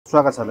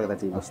स्वागत छ लगेर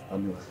टिभी।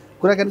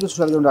 धन्यवाद। कुराकानीको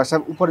सुरुवात गर्नु डाक्टर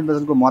साहब,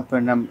 उपनिर्वाचनको मत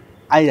परिणाम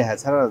आइरहेको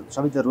छ र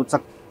सबै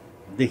रोचक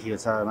देखिएको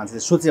छ,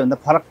 मान्छेले सोचे भन्दा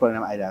फरक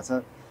परिणाम आइरहेको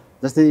छ।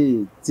 जस्तै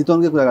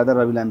चितवनकै कुरा गर्दा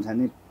रवि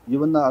लामिछाने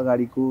योभन्दा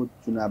अगाडिको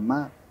चुनावमा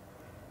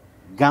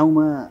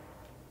गाउँमा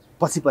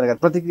पछि परेका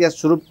प्रतिक्रिया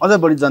स्वरूप अझ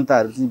बढी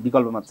जनताहरू चाहिँ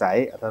विकल्पमा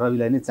चाहे अथवा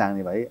रविलाई नै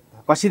चाहने भए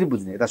कसरी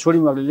बुझ्ने? यता सोडी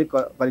मुगाग्लीले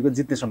पारेको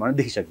जित्ने सम्भावना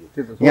देखिसक्यो।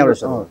 यहाँबाट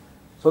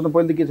सोध्नु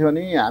पहिले के थियो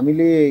भने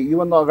हामीले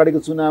योभन्दा अगाडिको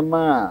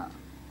चुनावमा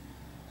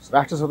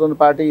राष्ट्रिय स्वतन्त्र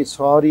पार्टी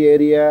सहरी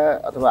एरिया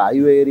अथवा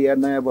हाइवे एरिया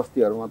नयाँ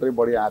बस्तीहरू मात्रै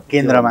बढी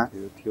केन्द्रमा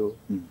थियो।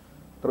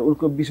 तर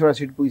उनको 20वटा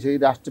सिट पुगिसके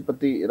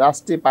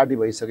राष्ट्रिय पार्टी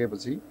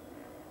भइसकेपछि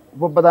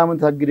उप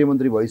प्रधानमन्त्री तथा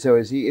गृहमन्त्री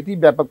भइसकेपछि यति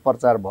व्यापक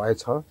प्रचार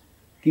भएछ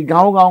कि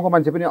गाउँ गाउँको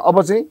मान्छे पनि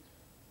अब चाहिँ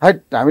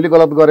हैट हामीले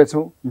गलत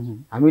गरेछौँ,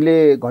 हामीले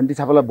घन्टी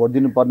छापालाई भोट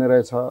दिनुपर्ने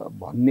रहेछ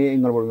भन्ने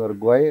एङ्गलबाट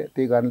गए।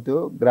 त्यही कारण त्यो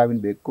ग्रामीण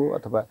भेगको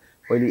अथवा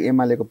पहिले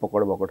एमालेको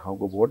पकड भएको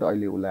ठाउँको भोट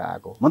अहिले उसलाई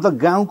आएको। मतलब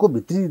गाउँको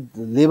भित्री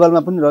लेभलमा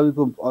पनि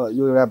रविको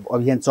यो एउटा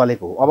अभियान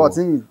चलेको हो। अब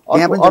चाहिँ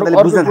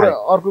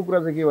अर्को कुरा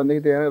चाहिँ के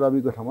भनेदेखि त्यहाँ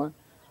रविको ठाउँमा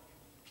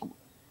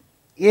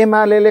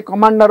एमाले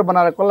कमान्डर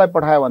बनाएर कसलाई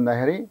पठायो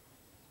भन्दाखेरि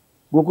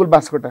गोकुल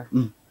बास्कोटा,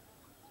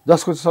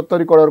 जसको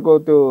 70 करोडको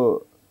त्यो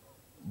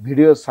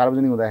भिडियो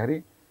सार्वजनिक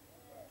हुँदाखेरि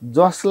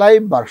जसलाई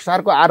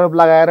भ्रष्टाचारको आरोप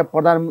लगाएर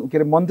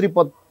मन्त्री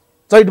पद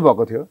चैट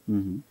भएको थियो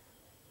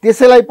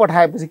त्यसैलाई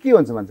पठाएपछि के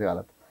हुन्छ मान्छेको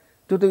हालत?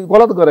 त्यो त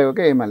गलत गरेको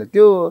क्या एमाले।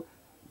 त्यो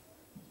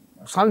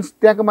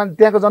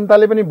त्यहाँको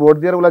जनताले पनि भोट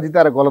दिएर उसलाई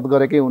जिताएर गलत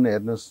गरेकै हुने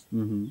हेर्नुहोस्।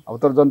 अब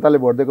तर जनताले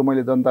भोट दिएको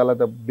मैले जनतालाई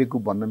त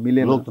बेकुफ भन्न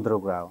मिलेन लोकतन्त्रको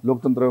कुरा हो,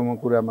 लोकतन्त्रको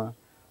कुरामा।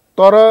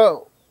 तर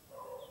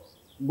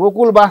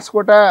गोकुल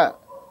बास्कोटा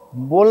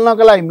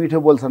बोल्नका लागि मिठो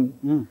बोल्छन्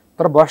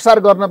तर भ्रष्टाचार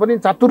गर्न पनि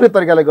चातुर्य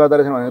तरिकाले गर्दो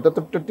रहेछन् भनेको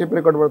त टेप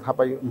रेकर्डबाट थाहा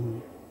पाइयो।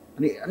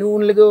 अनि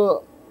उनलेको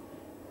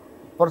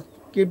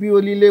केपी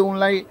ओलीले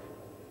उनलाई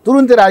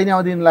तुरुन्तै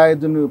राजीनामा दिन लाग्यो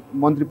जुन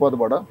मन्त्री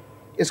पदबाट।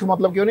 यसको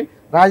मतलब के हो भने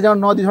राजीनामा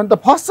नदिन्छ भने त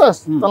फस्छस्,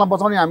 तँलाई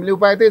बचाउने हामीले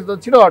उपाय त्यही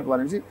छिटो हट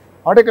भनेपछि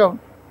हटेको।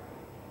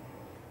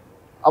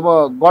 अब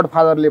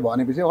गडफादरले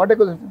भनेपछि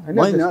हटेको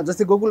होइन।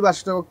 जस्तै गोकुल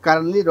बास्कोटाको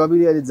कारणले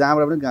रविले अहिले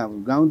जहाँबाट पनि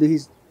गाउँदेखि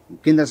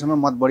केन्द्रसम्म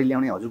मत बढी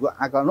ल्याउने हजुरको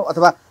आकलन हो,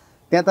 अथवा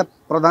त्यहाँ त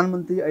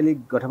प्रधानमन्त्री अहिले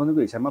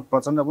गठबन्धनको हिसाबमा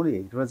प्रचण्ड पनि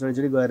हेक्टरमा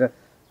चढी गएर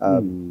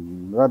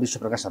र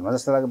विश्वप्रकाश शर्मा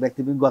जस्ता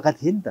व्यक्ति पनि गएका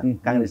थिए नि त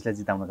काङ्ग्रेसलाई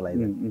जिताउनको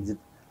लागि।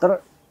 तर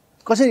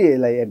कसरी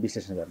यसलाई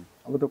विश्लेषण गर्ने?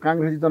 अब त्यो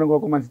काङ्ग्रेस जिताउन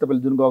गएको मान्छे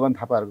तपाईँले जुन गगन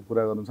थापाहरूको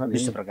कुरा गर्नु छ नि,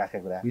 विश्वप्रकाशका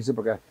कुरा,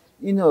 विश्वप्रकाश,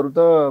 यिनीहरू त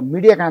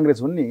मिडिया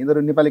काङ्ग्रेस हुन् नि,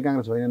 यिनीहरू नेपाली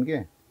काङ्ग्रेस होइनन् के।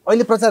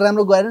 अहिले प्रचार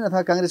राम्रो गएन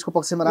अथवा काङ्ग्रेसको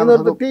पक्षमा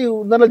राम्रो त त्यही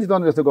उनीहरूलाई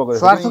जिताउनु जस्तो गएको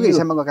स्वार्थको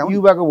हिसाबमा गएका हुन्।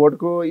 युवाको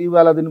भोटको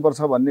युवालाई दिनुपर्छ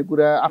भन्ने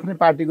कुरा, आफ्नै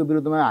पार्टीको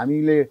विरुद्धमा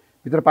हामीले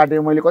भित्र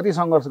पार्टीमा मैले कति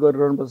सङ्घर्ष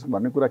गरिरहनुपर्छ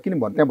भन्ने कुरा किन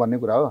त्यहाँ भन्ने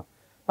कुरा हो।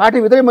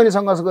 पार्टीभित्रै मैले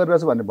सङ्घर्ष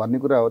गरिरहेछु भन्ने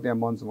कुरा हो त्यहाँ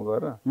मञ्चमा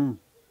गएर।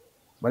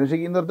 भनेपछि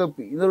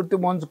यिनीहरू त्यो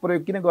मञ्च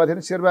प्रयोग किन गरेको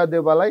थिएन? शेरबहादुर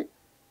देउवालाई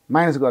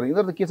माइनस गर्ने।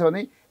 यिनीहरू त के छ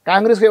भने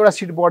काङ्ग्रेसको एउटा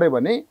सिट बढ्यो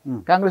भने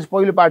काङ्ग्रेस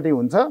पहिलो पार्टी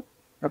हुन्छ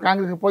र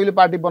काङ्ग्रेसको पहिलो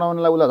पार्टी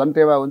बनाउनलाई उसलाई झन्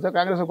टेवा हुन्छ।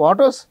 काङ्ग्रेसको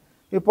हटोस्,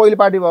 यो पहिलो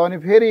पार्टी भयो भने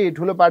फेरि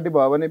ठुलो पार्टी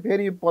भयो भने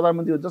फेरि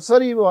प्रधानमन्त्री हुन्छ।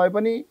 जसरी भए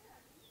पनि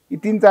यी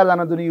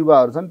 3-4जना जुन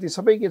युवाहरू छन् ती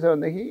सबै के छ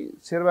भनेदेखि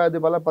शेरबहादुर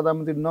देउवालाई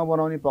प्रधानमन्त्री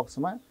नबनाउने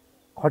पक्षमा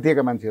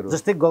खटिएका मान्छेहरू।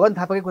 जस्तै गगन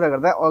थापाकै कुरा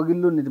गर्दा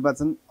अघिल्लो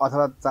निर्वाचन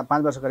अथवा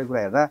 5 वर्ष अगाडि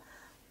कुरा हेर्दा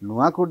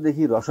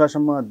नुवाकोटदेखि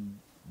रसुवासम्म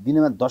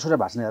दिनमा 10वटा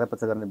भाषण हेरेर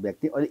प्रचार गर्ने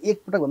व्यक्ति अहिले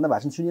एकपटक भन्दा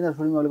भाषण सुनिएन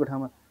सोडी मुगाग्लीको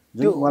ठाउँमा।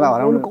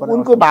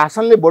 उनको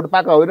भाषणले भोट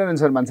पाएको होइन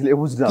सर, मान्छेले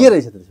बुझ्नु के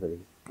रहेछ त्यसपछि?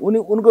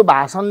 उनको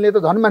भाषणले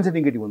त झन् मान्छे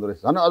नेगेटिभ हुँदो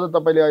रहेछ। झन् अझ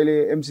तपाईँले अहिले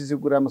एमसिसीको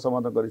कुरामा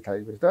समाधान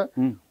गरिसकेपछि त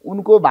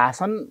उनको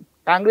भाषण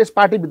काङ्ग्रेस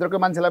पार्टीभित्रको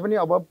मान्छेलाई पनि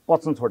अब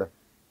पच्न छोड्यो।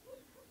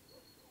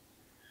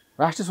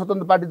 राष्ट्रिय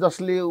स्वतन्त्र पार्टी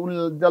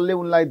जसले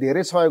उनलाई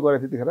धेरै सहयोग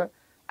गरेको थियो त्यतिखेर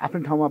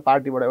आफ्नै ठाउँमा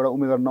पार्टीबाट एउटा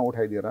उम्मेदवार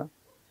नउठाइदिएर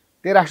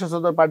त्यही राष्ट्रिय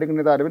स्वतन्त्र पार्टीको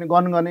नेताहरू पनि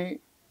गनगने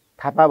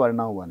थापा भनेर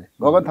नाउँ भने,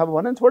 गगन थापा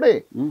भने छोडे,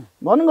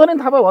 गनगने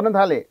थापा भन्न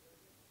थाले।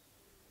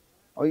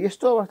 अब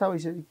यस्तो अवस्था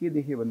भइसक्यो के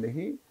देखियो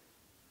भनेदेखि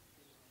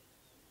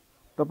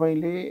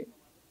तपाईँले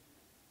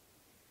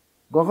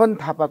गगन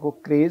थापाको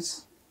क्रेज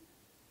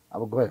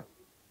अब गयो,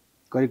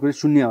 करिब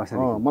शून्य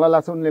अवस्था। मलाई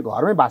लाग्छ उनले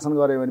घरमै भाषण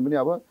गऱ्यो भने पनि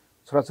अब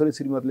छोराछोरी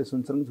श्रीमतीले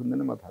सुन्छन् कि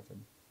सुन्दैन मलाई थाहा छैन।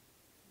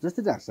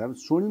 जस्तै डाक्टर साहब,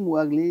 सोडी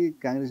मुगाग्ली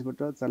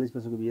काङ्ग्रेसबाट 40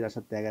 वर्षको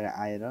विरासत त्यागेर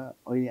आएर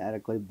अहिले आएर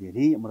करिब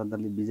धेरै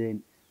मतदाताले विजय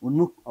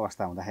उन्मुख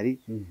अवस्था हुँदाखेरि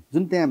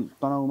जुन त्यहाँ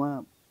तनाउमा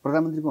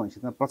प्रधानमन्त्रीको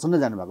हैसियतमा प्रचण्ड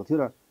जानुभएको थियो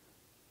र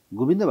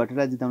गोविन्द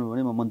भट्टराई जिताउनु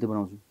भने म मन्त्री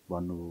बनाउँछु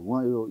भन्नुभयो।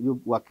 उहाँ यो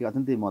वाक्य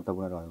अत्यन्तै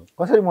महत्त्वपूर्ण रह्यो।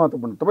 कसरी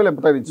महत्त्वपूर्ण तपाईँलाई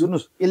बताइदिन्छु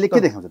सुन्नुहोस्। यसले के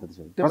देखाउँछ त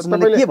त्यसरी?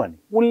 प्रचण्डले के भने?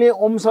 उनले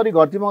ओमसरी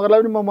घरती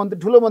मगरलाई पनि म मन्त्री,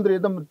 ठुलो मन्त्री,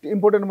 एकदम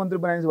इम्पोर्टेन्ट मन्त्री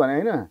बनाइदिन्छु भने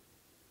होइन,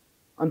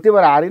 अनि त्यो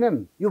भएर हारिनन्।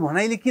 यो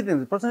भनाइले के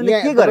देखाउँछ?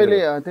 प्रचण्डले के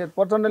गरे?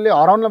 प्रचण्डले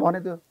हराउनलाई भने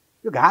त्यो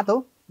यो घात हो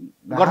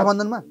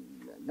गठबन्धनमा।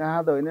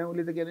 घात होइन,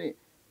 उसले त के अरे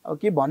अब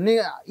के भन्ने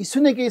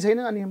इस्यु नै केही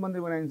छैन अनि मन्त्री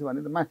बनाइदिन्छ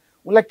भने त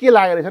उसलाई के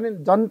लागेको रहेछ भने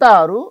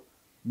जनताहरू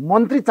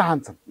मन्त्री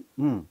चाहन्छन्।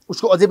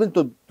 उसको अझै पनि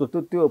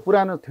त्यो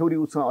पुरानो थ्योरी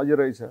उसँग अझै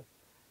रहेछ।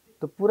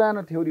 त्यो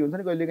पुरानो थ्योरी हुन्छ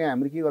नि, कहिलेकाहीँ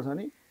हामीले के गर्छ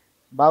भने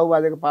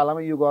बाबुबाजेको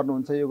पालामा यो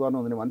गर्नुहुन्छ यो गर्नु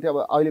हुँदैन भन्थ्यो। अब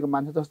अहिलेको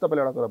मान्छे जस्तो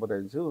तपाईँले एउटा कुरा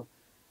बताइदिन्छु।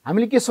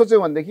 हामीले के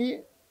सोच्यौँ भनेदेखि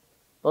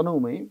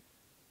तनहुमै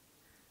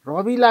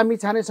रवि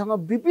लामिछानेसँग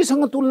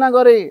बिपीसँग तुलना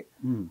गरे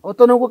अब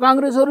तनहुँको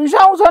काङ्ग्रेसहरू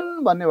रिसाउँछन्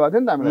भन्ने भएको थियो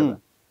नि त हामीलाई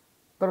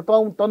तर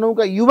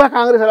तनहुँका युवा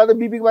काङ्ग्रेसहरूलाई त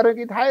बिपीको बारेमा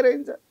केही थाहै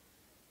रहन्छ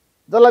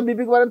जसलाई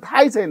बिपीको बारेमा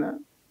थाहै छैन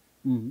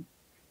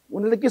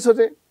उनीहरूले के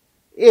सोचे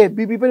ए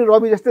बिपी पनि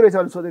रवि जस्तै रहेछ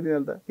भने सोचे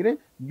तिनीहरूले त किन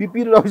बिपी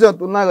र रविसँग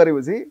तुलना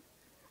गरेपछि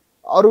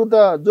अरू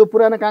त जो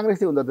पुरानो काङ्ग्रेस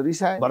थियो उनीहरू त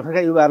रिसाए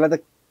भर्खरका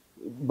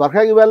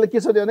युवाहरूले के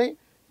सोच्यो भने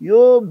यो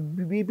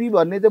बिपी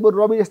भन्ने चाहिँ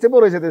रवि जस्तै पो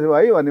रहेछ त्यसो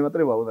है भन्ने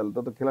मात्रै भयो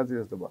उनीहरूले त खेलाची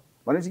जस्तो भयो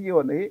भनेपछि के हो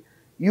भनेदेखि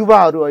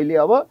युवाहरू अहिले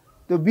अब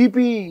त्यो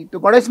बिपी त्यो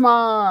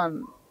गणेशमान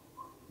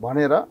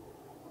भनेर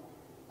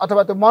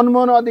अथवा त्यो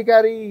मनमोहन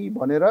अधिकारी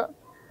भनेर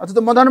अथवा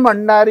त्यो मदन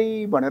भण्डारी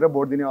भनेर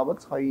भोट दिने अब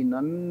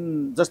छैनन्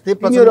जस्तै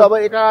तिनीहरू अब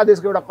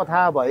एकादेशको एउटा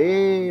कथा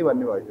भए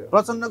भन्ने भयो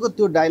प्रचण्डको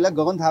त्यो डायलग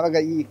गगन थापाका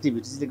यी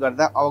एक्टिभिटिजले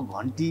गर्दा अब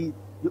घन्टी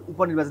यो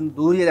उपनिर्वाचन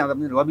दोहोरिएर आउँदा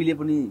पनि रविले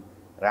पनि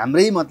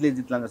राम्रै मतले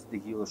जित्लान् जस्तो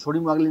देखियो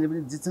सोडिम वाग्लेले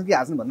पनि जित्छन् कि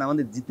हाल्छन् भन्दा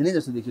भन्दै जित्ने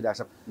जस्तो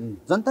देखिरहेको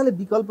छ जनताले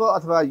विकल्प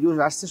अथवा यो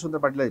राष्ट्रिय स्वतन्त्र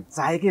पार्टीलाई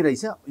चाहेकै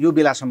रहेछ यो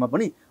बेलासम्म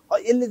पनि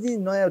यसले चाहिँ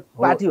नयाँ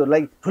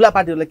पार्टीहरूलाई ठुला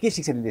पार्टीहरूलाई के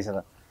शिक्षा दिँदैछ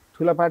त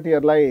ठुला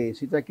पार्टीहरूलाई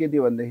शिक्षा के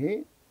दियो भनेदेखि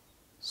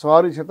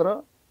सहरी क्षेत्र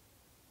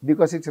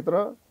विकसित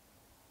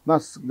क्षेत्रमा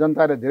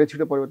जनताले धेरै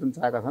छिटो परिवर्तन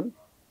चाहेका छन्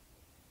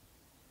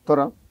तर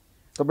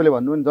तपाईँले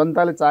भन्नु भने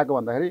जनताले चाहेको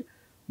भन्दाखेरि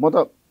म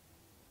त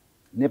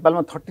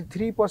नेपालमा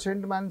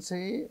 33% मान्छे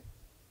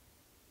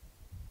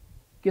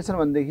के छन्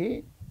भनेदेखि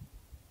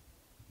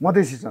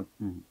मधेसी छन्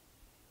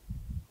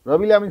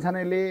रवि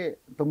लामिछानेले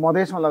त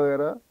मधेसमा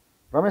लगेर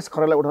रमेश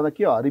खरेललाई उठाउँदा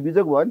के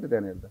हरिबिजोग भयो नि त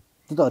त्यहाँनिर त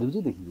त्यो त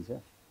हरिबिजोग देखिँदैछ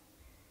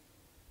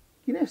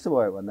किन यस्तो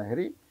भयो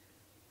भन्दाखेरि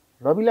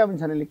रवि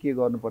लामिछानेले के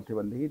गर्नुपर्थ्यो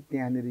भनेदेखि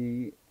त्यहाँनिर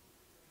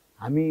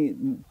हामी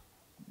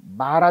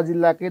बारा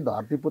जिल्लाकै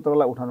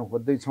धरतीपुत्रलाई उठाउन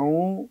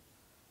खोज्दैछौँ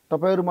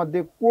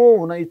तपाईँहरूमध्ये को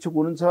हुन इच्छुक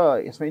हुनुहुन्छ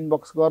यसमा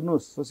इनबक्स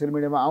गर्नुहोस् सोसियल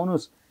मिडियामा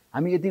आउनुहोस्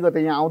हामी यति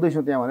गते यहाँ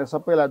आउँदैछौँ त्यहाँ भनेर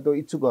सबैलाई त्यो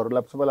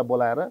इच्छुकहरूलाई सबैलाई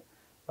बोलाएर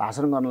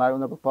भाषण गर्न लाग्यो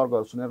उनीहरूको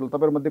तर्कहरू सुनेर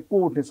तपाईँहरूमध्ये को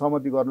उठ्ने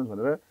सहमति गर्नुहोस्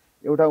भनेर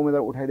एउटा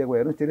उम्मेदवार उठाइदिएको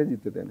हेर्नुहोस् त्यसले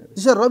जित्यो त्यहाँनिर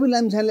त्यसो रवि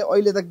लामिछानेले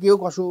अहिले त के हो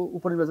कसो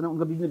उपनिर्वाचनमा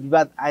उनको विभिन्न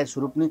विवाद आए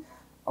स्वरूप नै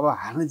अब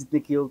हार्ने जित्ने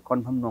के हो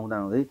कन्फर्म नहुँदा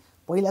हुँदै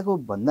पहिलाको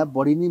भन्दा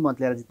बढी नै मत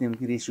ल्याएर जित्ने हो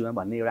कि रेसियोमा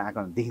भन्ने एउटा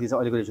आँकलन देखिँदैछ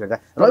अहिलेको रेसियो हेर्दा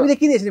रविले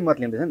किन यसरी मत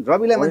लिँदैछन्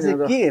रविलाई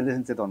मान्छेले के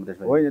हेर्दैछन् चेताउनु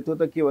त्यसमा होइन त्यो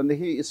त के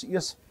भनेदेखि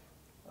यस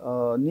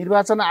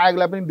निर्वाचन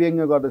आयोगलाई पनि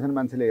व्यङ्ग्य गर्दैछन्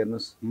मान्छेले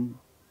हेर्नुहोस्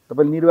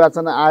तपाईँले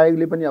निर्वाचन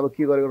आयोगले पनि अब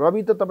के गरेको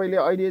रवि त तपाईँले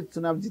अहिले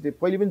चुनाव जिते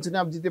पहिले पनि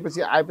चुनाव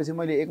जितेपछि आएपछि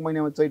मैले 1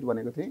 महिनामा चैत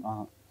भनेको थिएँ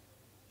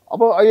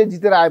अब अहिले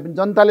जितेर आए पनि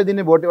जनताले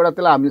दिने भोट एउटा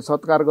त्यसलाई हामीले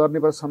सत्कार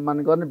गर्नुपर्छ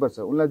सम्मान गर्नुपर्छ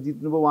उनलाई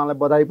जित्नुभयो उहाँलाई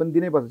बधाई पनि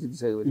दिनैपर्छ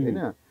जितिसकेपछि होइन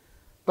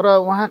तर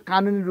उहाँ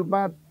कानुनी रूपमा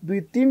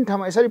 2-3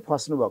 ठाउँमा यसरी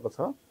फस्नु भएको छ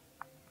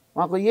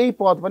उहाँको यही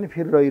पद पनि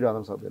फेरि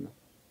रहिरहन सक्दैन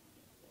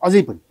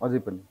अझै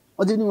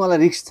पनि उहाँलाई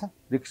रिस्क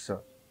छ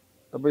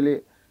तपाईँले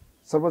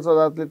सर्वोच्च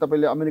अदालतले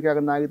तपाईँले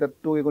अमेरिकाको नागरिकता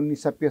तोकेको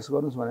निसा पेश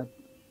गर्नुहोस् भने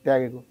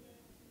त्यागेको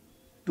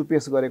त्यो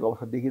पेश गरेको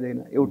अवस्था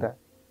देखिँदैन एउटा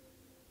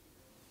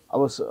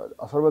अब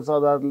सर्वोच्च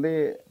अदालतले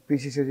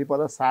पिसिसिसी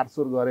पद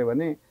सारसुर गऱ्यो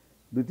भने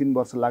 2-3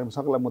 वर्ष लाग्न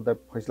सक्ला मुद्दा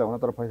फैसला हुन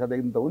तर फैसला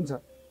देखिनु त हुन्छ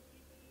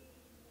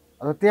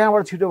र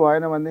त्यहाँबाट छिटो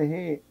भएन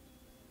भनेदेखि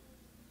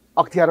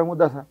अख्तियारको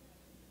मुद्दा छ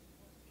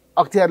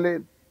अख्तियारले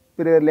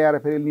प्रेयर ल्याएर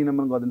फेरि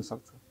निलम्बन गरिदिन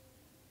सक्छ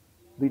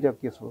दुईटा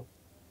केस हो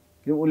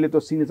किन उनले त्यो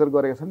सिग्नेचर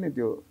गरेका छन् नि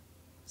त्यो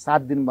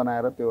 7 दिन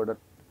बनाएर त्यो एउटा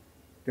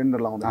टेन्डर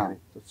लगाउँदाखेरि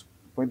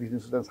 35 दिन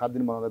सुधा 7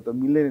 दिन बनाउँदा त्यो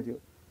मिल्दैन थियो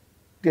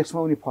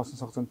त्यसमा उनी फस्न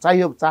सक्छन्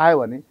चाह्यो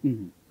भने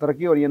तर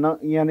के हो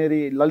यहाँनिर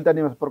ललिता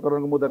निवास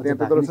प्रकरणको मुद्दा त्यहाँ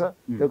त्यत्रो छ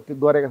त्यो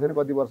गरेका छैन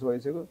कति वर्ष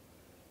भइसक्यो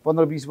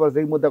 15-20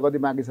 वर्षदेखि मुद्दा कति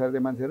बाँकी छ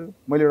त्यो मान्छेहरू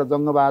मैले एउटा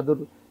जङ्गबहादुर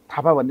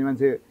थापा भन्ने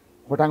मान्छे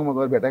खोटाङमा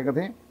गएर भेटेको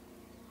थिएँ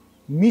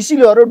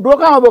मिसिलहरू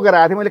डोकामा बोकेर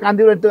आएको थिएँ मैले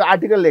कान्तिपुरमा त्यो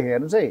आर्टिकल लेखेँ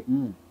हेर्नुहोस् है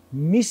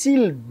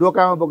मिसिल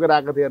डोकामा बोकेर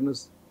आएको थिएँ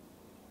हेर्नुहोस्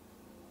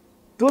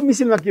त्यो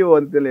मिसिलमा के हो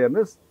भने त्यसले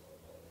हेर्नुहोस्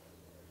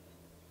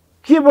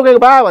के बोकेको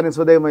बा भनेर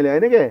सोधेको मैले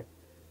होइन के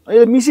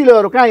यो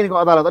मिसिलहरू कहाँ हिँडेको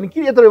अदालत अनि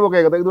किन यत्रो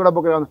बोकेको त 1-2वटा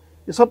बोकेर आउनु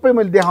यो सबै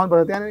मैले देखाउनु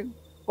पर्छ त्यहाँनिर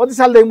कति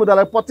सालदेखि मुद्दा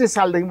लडेको 25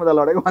 सालदेखि मुद्दा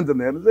लडेको मान्छे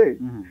हेर्नुहोस् है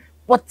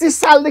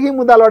 25 सालदेखि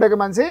मुद्दा लडेको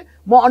मान्छे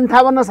म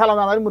 58 सालमा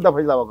जाँदा मुद्दा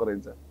फैसला भएको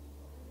रहेछ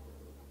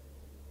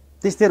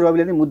त्यस्तै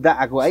रविले नै मुद्दा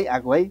आएको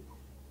है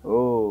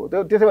हो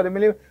त्यो त्यसो भने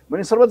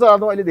मैले सर्वोच्च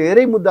अदालतमा अहिले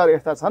धेरै मुद्दाहरू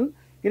यस्ता छन्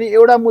किन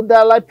एउटा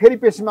मुद्दालाई फेरि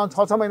पेशीमा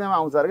 6-6 महिनामा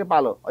आउँछ अरे के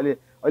पालो अहिले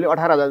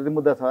 18,000 जति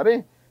मुद्दा छ अरे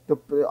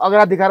त्यो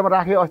अग्राधिकारमा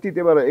राखे अस्ति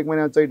त्यही भएर 1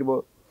 महिनामा चैट भयो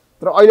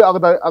तर अहिले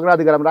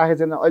अग्राधिकारमा राखेको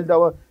छैन अहिले त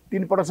अब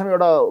 3 पटकसम्म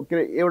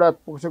एउटा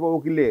पक्षको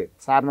वकिलले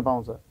सार्न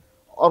पाउँछ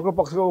अर्को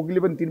पक्षको वकिलले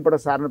पनि 3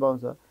 पटक सार्न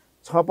पाउँछ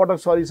 6 पटक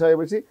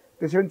सरिसकेपछि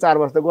त्यसै पनि 4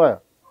 वर्ष त गयो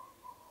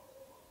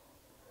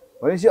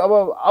भनेपछि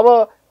अब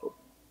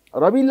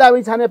रवि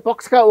लामिछाने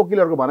पक्षका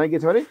वकिलहरूको भनाइ के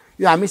छ भने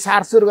यो हामी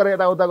सारसुर गरेर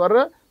यताउता गरेर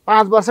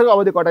 5 वर्षको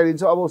अवधि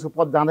कटाइदिन्छौँ अब उसको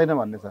पद जाँदैन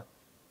भन्ने छ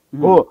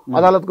हो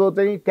अदालतको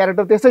चाहिँ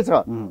क्यारेक्टर त्यस्तै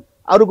छ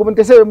अरूको पनि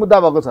त्यसै मुद्दा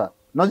भएको छ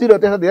नजिरो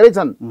त्यस्ता धेरै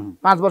छन्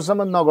 5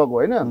 वर्षसम्म नगएको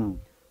होइन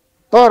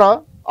तर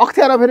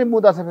अख्तियार फेरि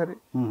मुद्दा छ फेरि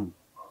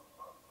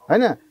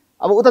होइन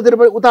अब उतातिर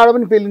पनि उताबाट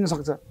पनि पेलिन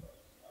सक्छ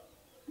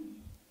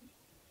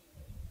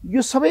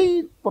यो सबै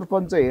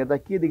प्रपञ्च हेर्दा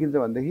के देखिन्छ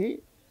भनेदेखि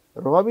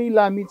रवि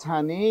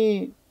लामिछाने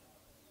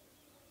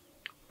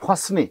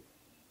फस्ने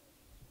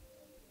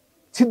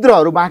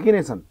छिद्रहरू बाँकी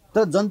नै छन्।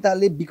 तर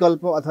जनताले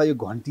विकल्प अथवा यो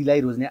घन्टीलाई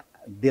रोज्ने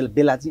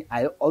बेला चाहिँ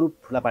आयो, अरू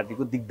ठुला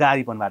पार्टीको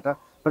दिगदारीपनबाट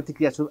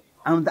प्रतिक्रिया स्वरूप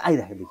आउनु त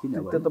आइरहेको देखियो नि।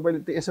 त्यो तपाईँले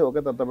यसो हो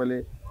क्या त, तपाईँले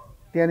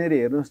त्यहाँनिर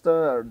हेर्नुहोस् त,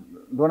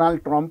 डोनाल्ड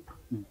ट्रम्प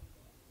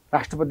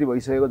राष्ट्रपति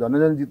भइसकेको,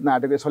 झन् जित्न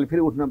आँटेको, यसले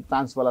फेरि उठ्न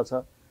चान्सवाला छ।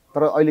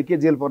 तर अहिले के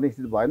जेल पर्ने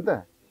स्थिति भयो नि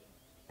त।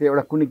 त्यो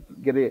एउटा कुनै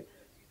के अरे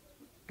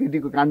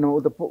केटीको काण्डमा ऊ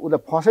त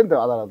फस्यो नि त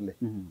अदालतले।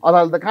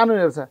 अदालत त कानुन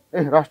हेर्छ,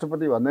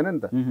 राष्ट्रपति भन्दैन नि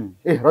त,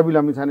 रवि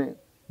लामिछाने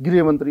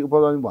गृहमन्त्री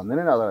उपप्रधानमन्त्री भन्दैन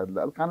नि अदालतले,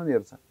 अब कानुन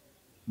हेर्छ।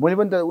 मैले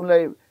पनि त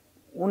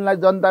उनलाई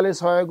जनताले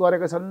सहयोग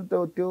गरेका छन्,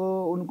 त्यो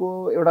उनको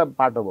एउटा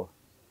पाटो भयो।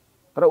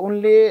 तर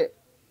उनले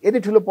यति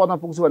ठुलो पदमा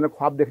पुग्छु भनेर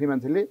ख्वाब देख्ने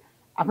मान्छेले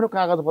आफ्नो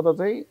कागजपत्र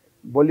चाहिँ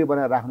बलियो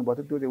बनाएर राख्नु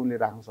पर्थ्यो, त्यो चाहिँ उनले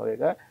राख्न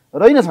सकेका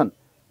रहेनछन्।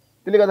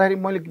 त्यसले गर्दाखेरि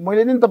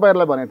मैले नि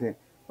तपाईँहरूलाई भनेको थिएँ,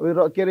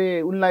 अब के अरे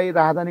उनलाई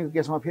राजधानीको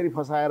केसमा फेरि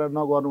फसाएर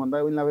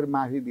नगर्नुभन्दा उनलाई फेरि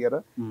माफी दिएर,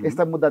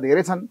 यस्ता मुद्दा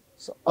धेरै छन्,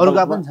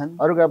 अरूका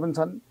पनि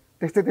छन्,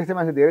 त्यस्तै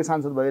मान्छे धेरै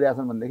सांसद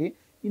भइरहेछन् भनेदेखि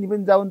यिनी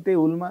पनि जाउन् त्यही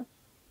हुलमा,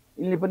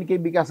 यिनले पनि केही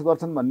विकास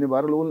गर्छन् भन्ने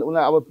भएर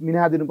उनलाई अब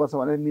मिना दिनुपर्छ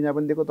भनेर मिना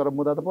पनि दिएको। तर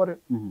मुद्दा त पर्यो,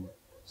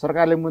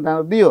 सरकारले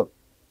मुद्दा दियो,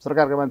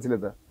 सरकारका मान्छेले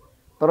त।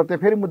 तर त्यो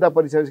फेरि मुद्दा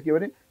परिसकेपछि के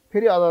भने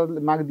फेरि अदालतले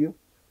माग दियो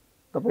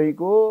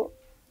तपाईँको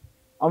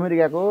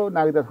अमेरिकाको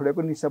नागरिकता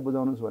छोडेको निस्सा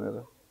बुझाउनुहोस् भनेर।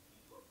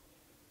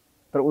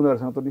 तर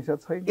उनीहरूसँग त निस्सा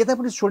छैन।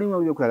 यतापट्टि छोडिमा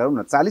यो कुरा गरौँ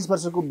न, 40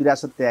 वर्षको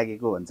विरासत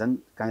त्यागेको भन्छन्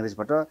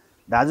काङ्ग्रेसबाट,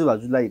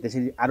 दाजुभाजुलाई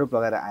त्यसरी आरोप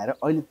लगाएर आएर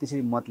अहिले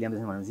त्यसरी मत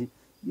ल्याउँदैछन् भनेपछि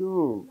यो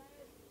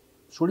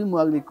स्वर्णिम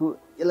मुवाग्लेको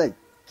यसलाई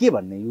के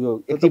भन्ने, यो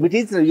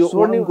एक्टिभिटिज र यो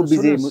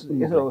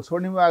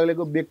स्वर्णिम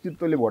मुवाग्लेको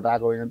व्यक्तित्वले भोट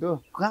आएको होइन, त्यो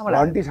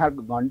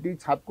घन्टी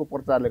छापको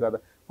प्रचारले गर्दा,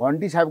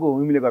 घन्टी छापको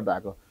हुमिले गर्दा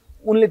आएको।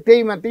 उनले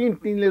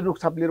तिनले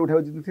रुखछाप लिएर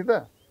उठाएको जित्नु थियो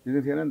त,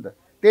 जित्नु थिएन नि त।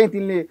 त्यही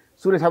तिनले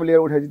सूर्य छाप लिएर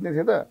उठाएर जित्ने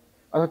थियो त,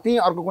 अथवा त्यहीँ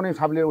अर्को कुनै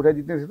छाप लिएर उठाएर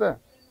जित्ने थियो त,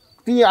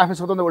 त्यहीँ आफै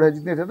स्वतन्त्र उठाएर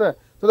जित्ने थियो त।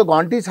 त्यो त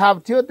घन्टी छाप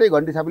थियो, त्यही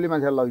घन्टी छापले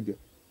मान्छेलाई लगिदियो।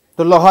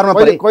 त्यो लहरमा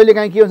कहिले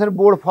काहीँ के हुन्छ भने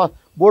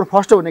बोर्ड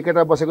फर्स्ट हुने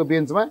केटा बसेको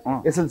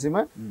बेन्चमा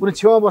एसएलसीमा कुनै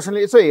छेउमा बस्नेले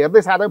यसो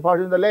हेर्दै सार्दै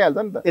फर्स्ट त ल्याइहाल्छ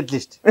नि त,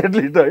 एटलिस्ट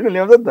होइन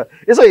ल्याउँछ नि त।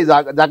 यसो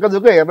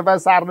झाक्क हेर्न पाए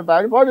सार्न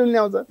पायो भने फर्स्ट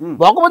ल्याउँछ।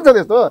 भएको पनि छ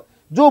त्यस्तो,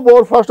 जो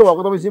बोर्ड फर्स्ट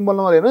भएको तपाईँ सिम्बल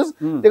नम्बर हेर्नुहोस्,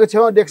 त्यो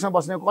छेउमा डेस्कमा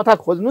बस्ने कथा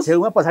खोज्नुहोस्,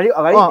 छेउमा पछाडि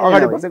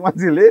अगाडि बसेको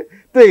मान्छेले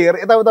त्यो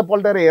यताउता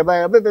पल्टाएर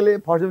हेर्दै त्यसले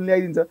फर्स्ट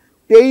ल्याइदिन्छ।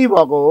 त्यही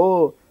भएको हो,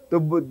 त्यो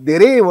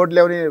धेरै भोट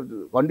ल्याउने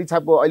घन्टी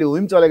छापको अहिले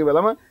हुम चलेको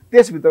बेलामा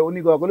त्यसभित्र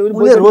उनी गएकोले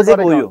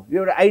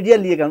एउटा आइडिया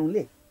लिएका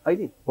उनले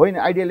अहिले होइन,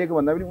 आइडिया लिएको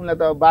भन्दा पनि उनलाई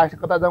त बास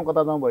कता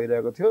जाउँ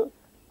भइरहेको थियो।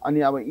 अनि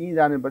अब यहीँ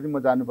जानुपर्छ, म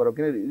जानु पर्यो,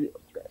 किन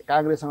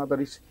काङ्ग्रेससँग त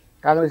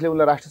काङ्ग्रेसले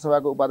उनलाई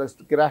राष्ट्रसभाको उपाध्यक्ष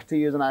के राष्ट्रिय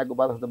योजना आयोगको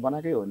उपाध्यक्ष त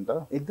बनाएकै हो नि त,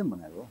 एकदम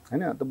बनाएको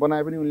होइन त।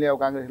 बनाए पनि उनले अब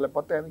काङ्ग्रेसलाई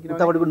पत्याएन,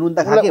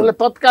 किनभने उनलाई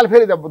तत्काल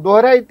फेरि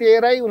दोहोऱ्याइ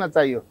तेह्रै उनलाई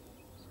चाहियो।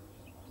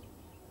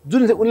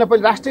 जुन उनलाई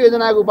पहिले राष्ट्रिय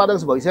योजना आयोगको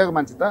उपाध्यक्ष भइसकेको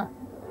मान्छे त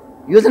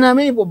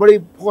योजनामै बढी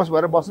फोकस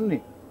भएर बस्नु नि।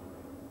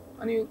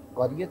 अनि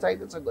घरि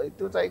चाहिएको छ, घरि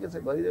त्यो चाहिएको छ,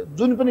 घरि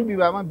जुन पनि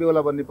विवाहमा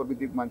बेहुला बन्ने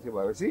प्रवृत्तिको मान्छे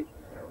भएपछि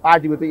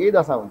पार्टीको त यही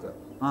दशा हुन्छ।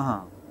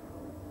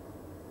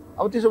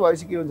 अब त्यसो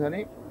भएपछि के हुन्छ भने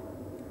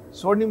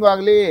स्वर्णिम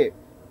मुवाग्ले,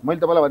 मैले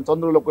तपाईँलाई भने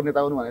चन्द्रलोकको नेता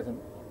हुनु भनेको छन्,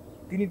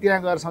 तिनी त्यहाँ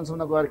गएर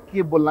संसदमा गएर के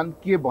बोल्लान्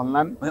के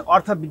भन्लान्,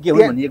 अर्थविज्ञ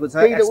हुन् भनिएको छ।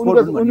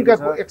 उनका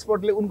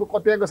एक्सपर्टले उनको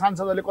त्यहाँको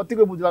सांसदहरूले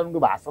कतिको बुझ्ला उनको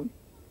भाषण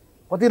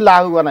कति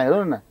लागू गर्न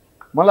हेर्नु न।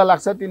 मलाई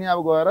लाग्छ तिनी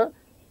अब गएर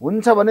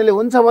हुन्छ भन्नेले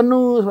हुन्छ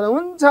भन्नुहोस् भने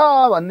हुन्छ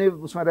भन्ने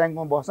उसमा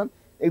ऱ्याङ्कमा बस्छन्,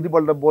 एक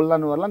दुईपल्ट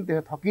बोल्लान् गर्लान्,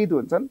 त्यसो थकित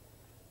हुन्छन्।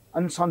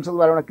 अनि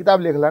संसदबाट एउटा किताब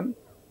लेख्लान्,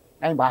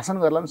 काहीँ भाषण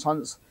गर्लान्।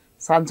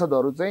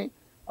 सांसदहरू चाहिँ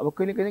अब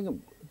कहिले कहिले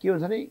के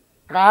हुन्छ भने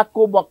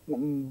कागको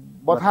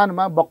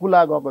बथानमा बकुला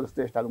गएको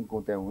जस्तो स्टाइलको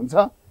त्यहाँ हुन्छ।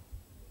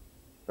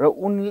 र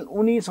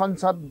उनी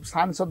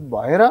सांसद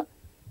भएर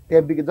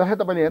त्यहाँ जस्तै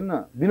तपाईँले हेर्नु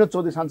न, विनोद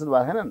चौधरी सांसद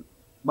भएको छैनन्,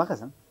 भएका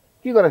छन्,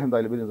 के गरेको छन् त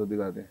अहिले विनोद चौधरी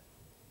गरेर?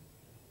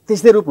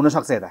 त्यस्तै रूप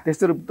हुनसक्छ यता,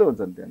 त्यस्तै रूप त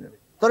हुन्छ नि त्यहाँनिर।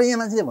 तर यहाँ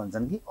मान्छेले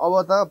भन्छन् कि अब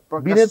त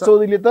विनोद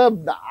चौधरीले त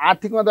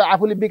आर्थिकमा त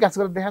आफूले विकास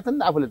गरेर देखाएको छ नि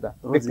त, आफूले त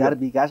रोजगार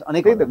विकास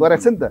अनेक त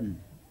गरेको छ नि त।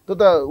 त्यो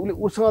त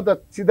उसँग त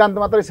सिद्धान्त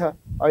मात्रै छ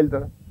अहिले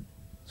त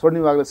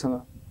स्वर्णिम मुवाग्लेसँग,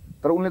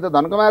 तर उनले त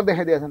धन कमाएर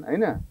देखाइदिएका छन्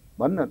होइन।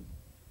 भन्न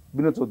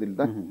विनोद चौधरीले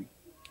त,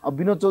 अब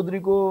विनोद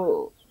चौधरीको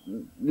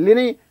ले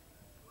नै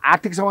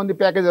आर्थिक सम्बन्धी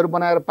प्याकेजहरू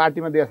बनाएर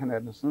पार्टीमा दिएका छन्।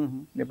 हेर्नुहोस्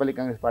नेपाली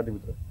काङ्ग्रेस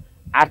पार्टीभित्र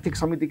आर्थिक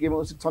समिति केमा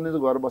उचित सन्देश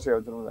गरेर बसेका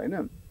हुन्छन् होइन,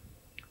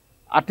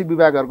 आर्थिक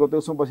विभागहरूको त्यो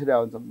उसमा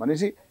बसिरहेको हुन्छन्।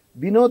 भनेपछि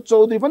विनोद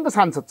चौधरी पनि त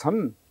सांसद छन्,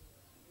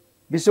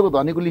 विश्वको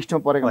धनीको लिस्टमा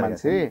परेको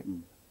मान्छे,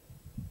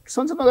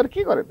 संसदमा गएर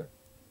के गरे त,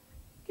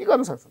 के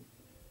गर्न सक्छन्?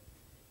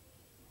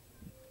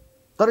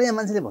 तर यहाँ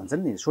मान्छेले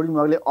भन्छन् नि स्वर्णिम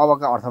मुवाग्ले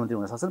अबका अर्थमन्त्री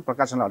हुन सक्छन्,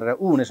 प्रकाशनलाई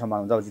हटेर ऊ हुने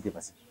सम्भावना जब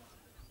जितेपछि।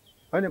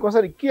 होइन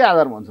कसरी के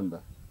आधारमा भन्छन् त?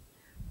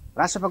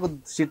 राष्ट्रसभाको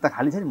सिट त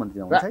खाली छ नि,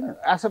 मन्त्रीमा हुन्छ छैन?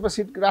 राष्ट्रसभा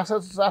सिट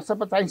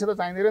राष्ट्रसभा चाहिन्छ त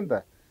चाहिँदैन नि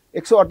त।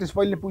 138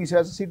 पहिले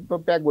पुगिसकेको छ, सिट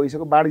प्याक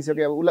भइसक्यो,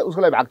 बाँडिसक्यो, अब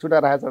उसको लागि भाग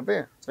छुट्याएर राखेको छ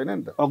त्यहाँ छैन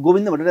नि त। अब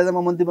गोविन्द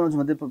भट्टराईमा मन्त्री बनाउँछु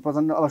भन्दै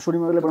प्रचण्ड, अब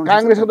स्वर्णिम मुवाग्ले बनाउँछ।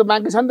 काङ्ग्रेसको त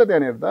बाँकी छ नि त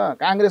त्यहाँनिर त,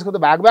 काङ्ग्रेसको त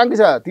भाग बाँकी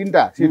छ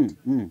 3टा सिट,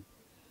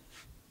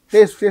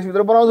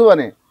 त्यसभित्र बनाउँछु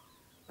भने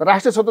त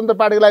राष्ट्रिय स्वतन्त्र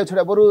पार्टीको लागि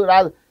छुट्या, बरु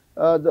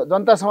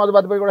जनता समाजवादी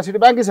पार्टीको एउटा सिट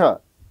बाँकी छ,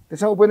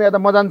 त्यसमा उपेन्द्र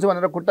यादव म जान्छु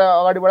भनेर खुट्टा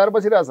अगाडि बढाएर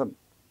बसिरहेछन्।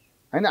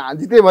 होइन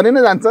जित्यो भने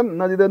नै जान्छन्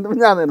नजित्यो भने पनि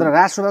जाँदैन तर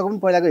राष्ट्रसभाको पनि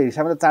पहिलाको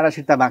हिसाबले 4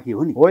 सीट त बाँकी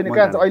हो नि होइन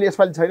कहाँ अहिले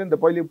यसपालि छैन नि त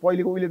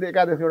पहिलेको उहिले त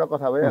एकादशको एउटा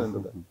कथा भइहाल्यो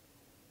नि त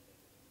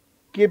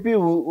केपी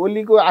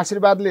ओलीको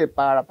आशीर्वादले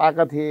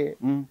पाएका थिए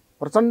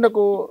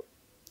प्रचण्डको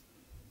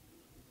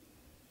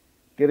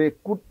के अरे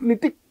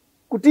कूटनीतिक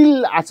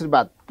कुटिल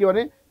आशीर्वाद के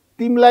भने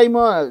तिमीलाई म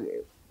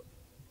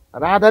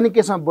राजधानी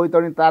केसमा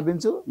बैतरणी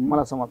तारिदिन्छु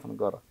मलाई समर्थन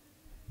गर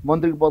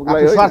मन्त्रीको पदको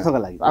लागि स्वार्थको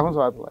लागि आफ्नो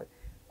स्वार्थको लागि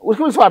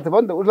उसको पनि स्वार्थ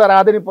भयो नि त उसलाई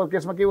राजधानी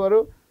केसमा के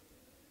गर्यो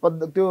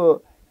त्यो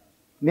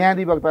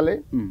न्यायाधिवक्ताले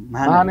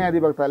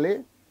महान्यायाधिवक्ताले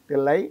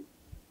त्यसलाई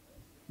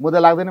मुद्दा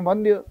लाग्दैन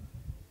भनिदियो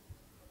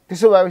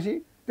त्यसो भएपछि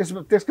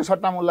त्यसको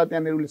सट्टामा उसलाई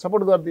त्यहाँनिर उसले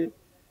सपोर्ट गरिदिए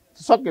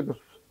सक्यो त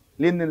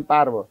लेनदेन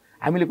पार भयो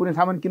हामीले कुनै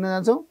सामान किन्न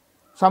जान्छौँ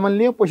सामान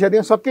लियौँ पैसा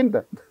दियौँ सक्यो नि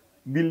त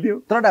बिल दियौँ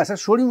तर डाक्टर साहब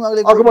सोडिङ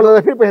अर्को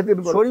पल्ट फेरि पैसा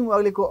तिर्नु पर्यो सोडिङ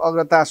अग्लेको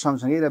अग्रता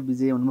सँगसँगै र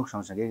विजय उन्मुख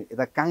सँगसँगै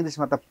यता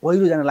काङ्ग्रेसमा त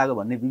पहिलो जान लाग्यो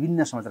भन्ने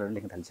विभिन्न समाचारहरू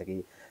लेख्न थालिसके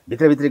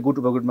भित्रभित्रै गुट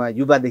उपगुटमा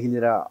युवादेखि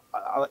लिएर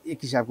एक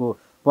हिसाबको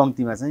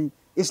पङ्क्तिमा चाहिँ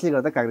यसले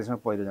गर्दा काङ्ग्रेसमा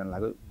पहिलो जान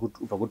लाग्यो गुट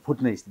उपगुट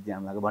फुट्ने स्थिति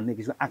आउन लाग्यो भन्ने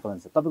किसिमको आकलन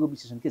छ तपाईँको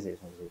विश्लेषण के छ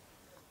यसमा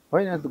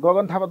होइन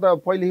गगन थापा त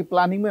पहिलेदेखि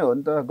प्लानिङमै हो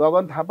नि त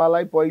गगन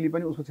थापालाई पहिले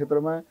पनि उसको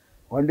क्षेत्रमा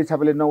घन्टी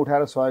छापाले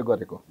नउठाएर सहयोग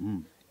गरेको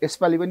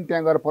यसपालि पनि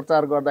त्यहाँ गएर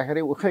प्रचार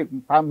गर्दाखेरि खै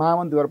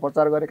महामन्त्री भएर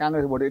प्रचार गरे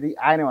काङ्ग्रेस भोट यदि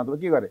आएन भने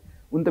के गरे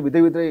उनी त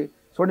भित्रभित्रै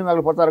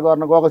स्वर्णिमाको प्रचार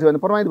गर्न गएको थियो भने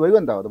प्रमाणित भइगयो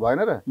नि त हो त भएन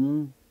र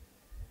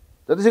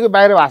जतिसुकै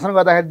बाहिर भाषण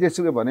गर्दाखेरि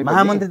जेसुकै भने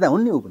महामन्त्री त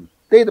हुन् नि ऊ पनि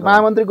त्यही त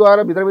महामन्त्री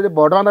गएर भित्रभित्रै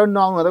भोट माग्दा पनि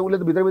नआउनु हुँदा उसले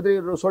त भित्रभित्रै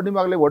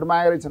स्वर्णिमागले भोट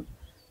मागेका रहेछन्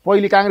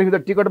पहिले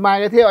काङ्ग्रेसभित्र टिकट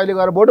मागेको थिए अहिले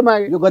गएर भोट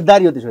मागे यो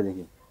गद्दारी हो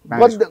त्यसोदेखि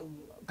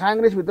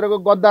काङ्ग्रेसभित्रको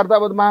गद्दार त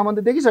अब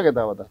महामन्त्री देखिसके त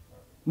अब त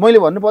मैले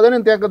भन्नु पर्दैन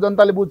नि त्यहाँको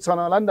जनताले बुझ्छन्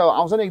होला नि त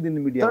आउँछ नि एक दिन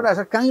मिडिया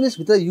तर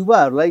काङ्ग्रेसभित्र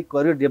युवाहरूलाई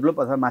करियर डेभलप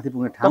अथवा माथि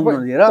पुग्ने ठाउँ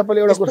नदिएर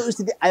एउटा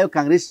स्थिति आयो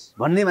काङ्ग्रेस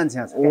भन्ने मान्छे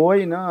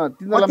होइन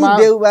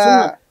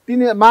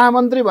तिनीहरूलाई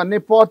महामन्त्री भन्ने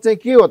पद चाहिँ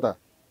के हो त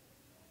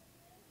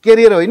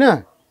केरियर होइन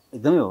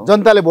एकदमै हो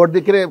जनताले भोट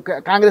के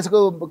अरे काङ्ग्रेसको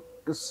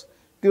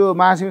त्यो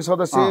महासमिति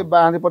सदस्य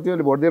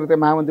महाधिपतिले भोट दिएर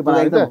त्यहाँ महामन्त्री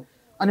बनायो त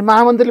अनि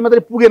महामन्त्रीले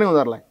मात्रै पुगेन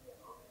उनीहरूलाई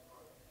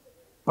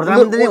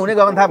प्रधानमन्त्री हुने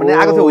गगन थापा भन्ने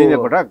आएको थियो उहिले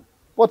पटक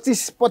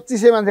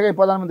 2500 मान्छे कहीँ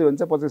प्रधानमन्त्री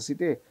हुन्छ 25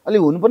 सिटे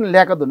अलिक हुनु पनि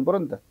ल्याकत हुनु पर्यो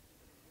नि त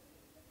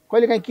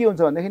कहिले काहीँ के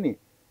हुन्छ भनेदेखि नि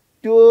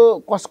त्यो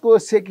कसको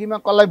सेकीमा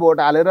कसलाई भोट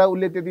हालेर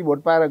उसले त्यति भोट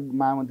पाएर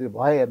महामन्त्री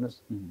भयो हेर्नुहोस्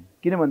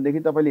किनभनेदेखि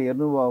तपाईँले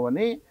हेर्नुभयो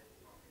भने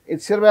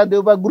शेरबहादुर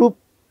देउपा ग्रुप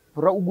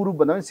र ऊ ग्रुप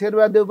भन्दा पनि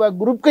शेरबहादुर देउपा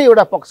ग्रुपकै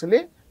एउटा पक्षले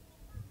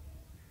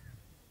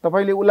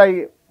तपाईँले उसलाई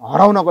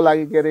हराउनको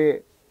लागि के अरे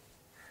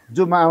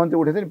जो महामन्त्री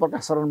उठेको थियो नि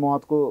प्रकाश शरण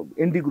महतको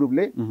एन्टी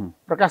ग्रुपले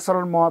प्रकाश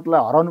शरण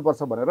महतलाई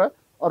हराउनुपर्छ भनेर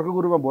अर्को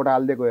ग्रुपमा भोट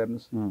हालिदिएको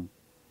हेर्नुहोस्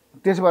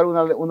त्यसो भएर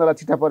उनीहरूलाई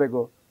चिठा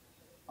परेको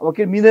अब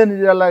के मिलन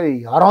निरालाई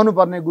हराउनु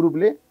पर्ने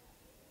ग्रुपले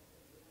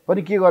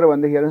पनि के गर्यो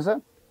भनेदेखि हेर्नुहोस्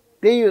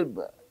त्यही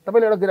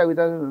तपाईँले एउटा कुरा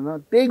बिताउनु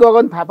त्यही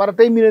गगन थापा र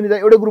त्यही मिलन निरा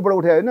एउटै ग्रुपबाट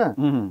उठ्यो होइन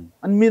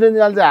अनि मिलन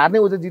निराले चाहिँ हार्ने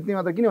ऊ चाहिँ जित्ने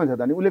मात्र किन भन्छ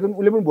त अनि उसले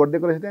पनि भोट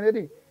दिएको रहेछ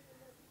त्यहाँनिर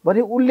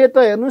भने उसले त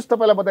हेर्नुहोस्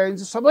तपाईँलाई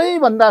बताइदिन्छु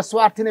सबैभन्दा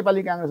स्वार्थी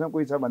नेपाली काङ्ग्रेसमा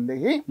कोही छ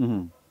भनेदेखि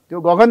त्यो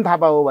गगन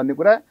थापा हो भन्ने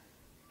कुरा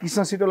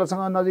कृष्ण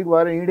सिटोलासँग नजिक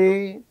भएर हिँडे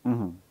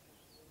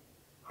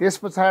त्यस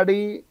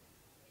पछाडि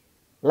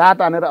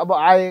लात हानेर अब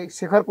आए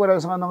शेखर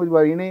कोइरालासँग नजिक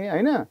भएर हिँडे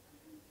होइन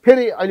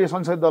फेरि अहिले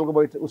संसदीय दलको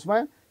उसमा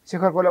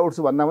शेखर कोइराला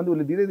उठ्छु भन्दा पनि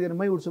उसले दिँदै दिएर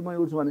मै उठ्छु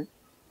भने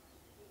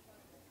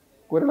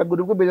कोइराला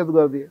ग्रुपको बेइज्जत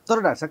गरिदिए तर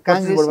डाक्टर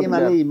काङ्ग्रेस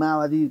एमाले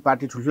माओवादी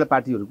पार्टी ठुल्ठुला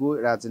पार्टीहरूको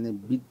एउटा चाहिँ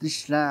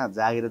वितृष्णा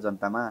जागेर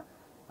जनतामा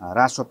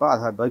राष्ट्रपा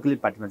अथवा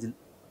वैकल्पिक पार्टीमा चाहिँ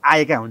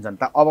आएका हुन्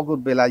जनता अबको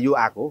बेला यो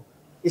आएको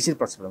यसरी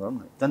प्रश्न गरौँ न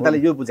जनताले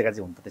यो बुझेका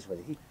चाहिँ हुन्छ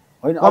त्यसपछि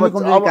होइन अब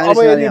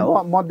यदि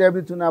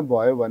मध्यावधि चुनाव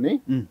भयो भने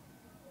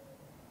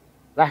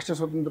राष्ट्रिय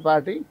स्वतन्त्र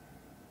पार्टी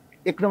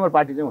 1 नम्बर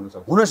पार्टी चाहिँ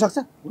हुनसक्छ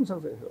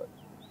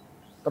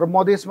तर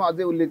मधेसमा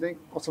अझै उसले चाहिँ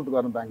कसरत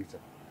गर्न बाँकी छ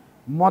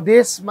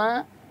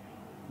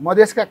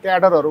मधेसका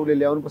क्याडरहरू उसले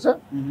ल्याउनुपर्छ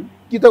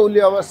कि त उसले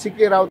अब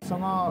सिके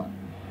राउतसँग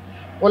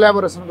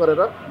कोलाबोरेसन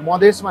गरेर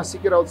मधेसमा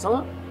सिके राउतसँग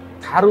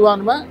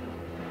थारुवानमा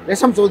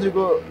रेशम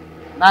चौधरीको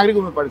नागरिक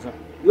उम्मेदवार पार्टी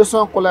छ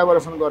योसँग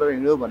कोलाबोरेसन गरेर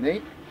हिँड्यो भने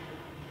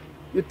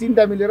यो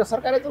तीनटा मिलेर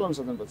सरकारै चलाउन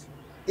सक्छन् पछि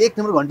 1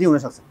 नम्बर घन्टी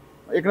हुनसक्छ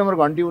 1 नम्बर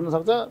घन्टी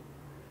हुनसक्छ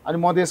अनि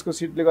मधेसको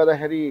सिटले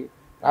गर्दाखेरि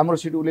राम्रो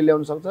सिट उसले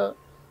ल्याउन सक्छ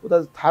उता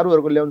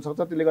थारूहरूको ल्याउन सक्छ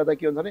त्यसले गर्दा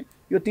के हुन्छ भने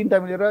यो तीनटा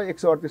मिलेर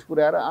 138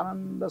 पुर्याएर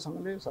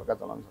आनन्दसँगले सरकार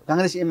चलाउन सक्छ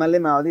काङ्ग्रेस एमाले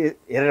माओवादी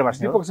हेरेर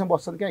बस्छ विपक्षमा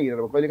बस्छन् कहाँ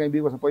हेरेर कहिले काहीँ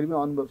विपक्षमा पहिले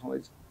पनि अनुभव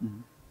छँदैछ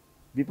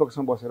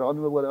विपक्षमा बसेर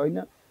अनुभव गरेर होइन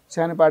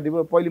सानो पार्टी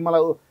भयो पहिले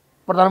मलाई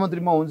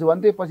प्रधानमन्त्री म हुन्छु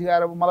भन्थे पछि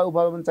आएर मलाई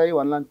उपप्रधानमन्त्री चाहियो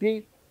भन्ला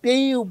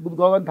त्यही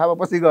गगन थापा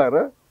पछि गएर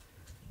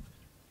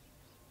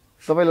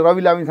तपाईँले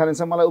रवि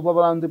लामिछानेसँग मलाई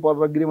उपप्रधानमन्त्री पद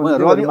र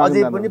गृहमन्त्री रवि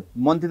अझै पनि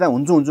मन्त्री त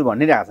हुन्छु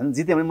भनिरहेको छ नि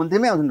जित्यो भने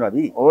मन्त्रीमै आउँछन्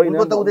रवि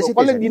उनको त उद्देश्य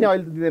कसले दिने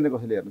अहिले त दिँदैन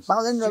कसैले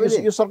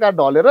हेर्नुहोस् यो सरकार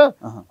ढलेर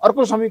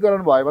अर्को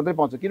समीकरण भयो मात्रै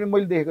पाउँछ किनभने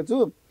मैले देखेको छु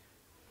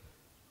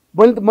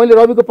मैले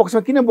रविको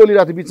पक्षमा किन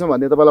बोलिरहेको थिएँ बिचमा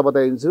भन्ने तपाईँलाई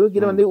बताइदिन्छु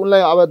किनभने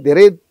उनलाई अब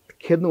धेरै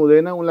खेद्नु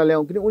हुँदैन उनलाई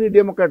ल्याउँ किन उनी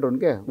डेमोक्रेट हुन्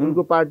क्या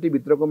उनको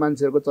पार्टीभित्रको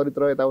मान्छेहरूको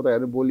चरित्र यताउता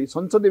हेर्नु बोली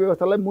संसदीय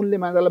व्यवस्थालाई मूल्य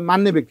मान्यतालाई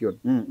मान्ने व्यक्ति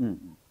हुन्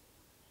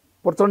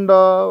प्रचण्ड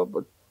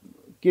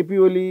केपी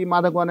ओली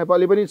माधव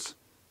नेपाली पनि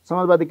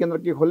समाजवादी केन्द्र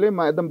के खोल्ने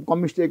म एकदम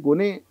कम्युनिस्ट एक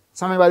हुने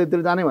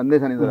साम्यवादीतिर जाने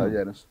भन्दैछ नि तर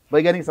हेर्नुहोस्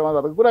वैज्ञानिक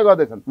समाजवादको कुरा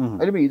गर्दैछन्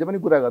अहिले हिजो पनि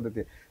कुरा गर्दै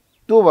थिए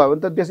त्यो भयो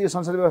भने त देश यो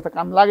संसदीय व्यवस्था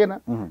काम लागेन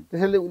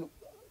त्यसैले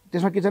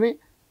त्यसमा के छ भने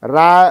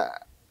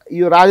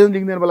यो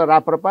राजनीतिक निर्णयवाला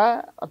राप्रपा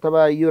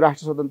अथवा यो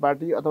राष्ट्र शोधन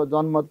पार्टी अथवा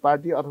जनमत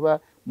पार्टी अथवा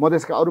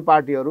मधेसका अरू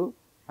पार्टीहरू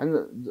हैन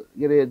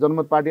के अरे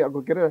जनमत पार्टी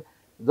अर्को के अरे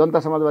जनता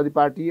समाजवादी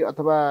पार्टी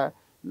अथवा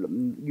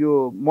यो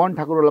मोहन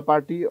ठाकुरवाला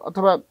पार्टी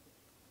अथवा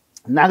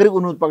नागरिक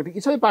उन्मुख पार्टी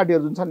यी सबै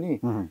पार्टीहरू जुन छन् नि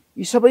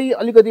यी सबै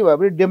अलिकति भए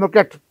पनि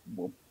डेमोक्रेट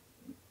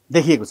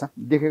देखिएको छ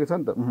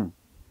नि त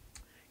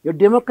यो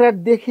डेमोक्रेट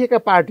देखिएका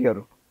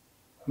पार्टीहरू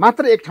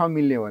मात्र एक ठाउँ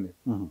मिल्ने हो भने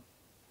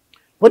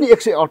पनि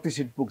 138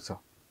 सिट पुग्छ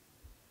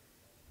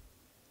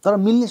तर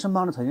मिल्ने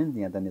सम्भावना छैन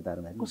नि यहाँ त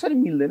नेताहरूमा कसरी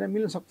मिल्दैन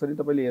मिल्न सक्छ नि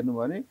तपाईँले हेर्नुभयो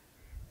भने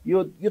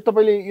यो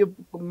तपाईँले यो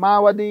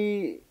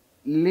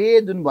माओवादीले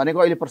जुन भनेको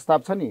अहिले प्रस्ताव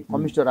छ नि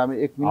कम्युनिस्टहरू हामी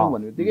एक मिल्यौँ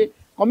भन्ने बित्तिकै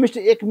कम्युनिस्ट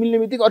एक मिल्ने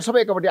बित्तिकै अरू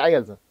सबै एकपट्टि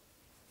आइहाल्छ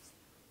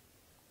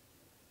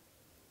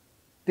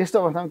त्यस्तो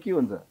अवस्थामा के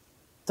हुन्छ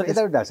तर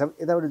यताबाट डाक्टर साहब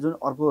यताबाट जुन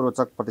अर्को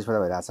रोचक प्रतिस्पर्धा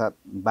भइरहेछ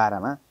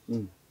 12 मा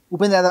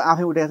उपेन्द्र यादव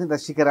आफै उठेका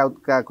छन् सिके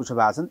राउतका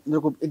कुशवाहा छन्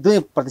यिनीहरूको एकदमै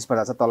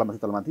प्रतिस्पर्धा छ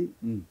तलमाथि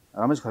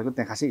रमेश खड्का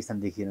त्यहाँ खासै स्थान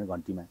देखिएन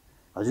घन्टीमा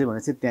हजुरले भने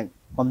चाहिँ त्यहाँ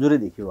कमजोरै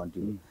देखियो घन्टी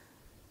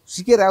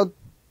सिके राउत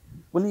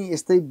पनि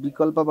यस्तै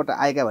विकल्पबाट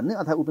आएका भन्ने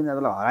अथवा उपेन्द्र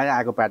यादवलाई हराएर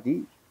आएको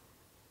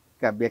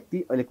पार्टीका व्यक्ति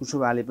अहिले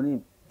कुशवाहाले पनि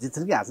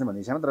जित्छन् कि हाल्छन् भन्ने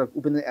हिसाबमा तर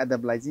उपेन्द्र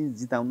यादवलाई चाहिँ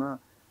जिताउन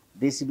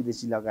देशी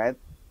विदेशी लगायत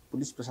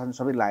पुलिस प्रशासन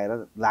सबै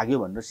लाग्यो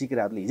भनेर सिके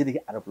राउतले हिजोदेखि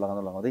आरोप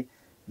लगाउँदै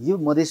यो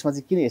मधेसमा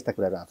चाहिँ किन यस्ता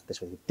कुराहरू आउँछ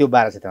त्यसपछि त्यो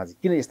 12 क्षेत्रमा चाहिँ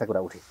किन यस्ता कुरा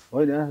उठे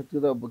होइन त्यो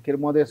त के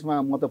अरे मधेसमा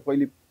म त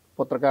पहिले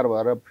पत्रकार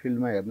भएर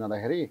फिल्डमा हेर्न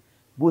जाँदाखेरि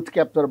बुथ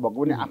क्याप्चर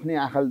भएको पनि आफ्नै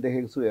आँखाले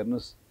देखेको छु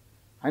हेर्नुहोस्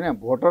हैन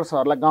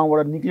भोटर्सहरूलाई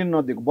गाउँबाट निक्लिन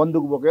नदिएको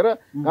बन्दुक बोकेर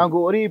गाउँको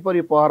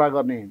वरिपरि पहरा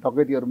गर्ने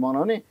डकैतीहरू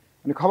मनाउने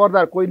अनि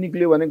खबरदार कोही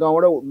निक्ल्यो भने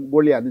गाउँबाट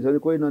गोली हान्दिन्छ भने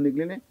कोही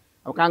ननिक्लिने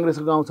अब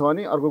काङ्ग्रेसको गाउँ छ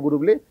भने अर्को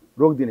ग्रुपले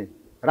रोकिदिने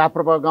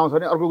राप्रपाको गाउँ छ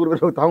भने अर्को ग्रुपले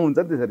रोकथाउँ हुन्छ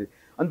नि त्यसरी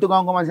अनि त्यो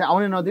गाउँको मान्छे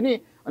आउनै नदिने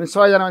अनि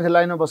 100 जना मान्छे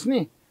लाइनमा बस्ने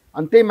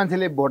अनि त्यही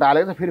मान्छेले भोट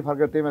हालेको छ फेरि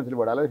फर्केर त्यही मान्छेले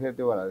भोट हालेको फेरि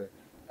त्यो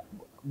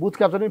हालेको बुथ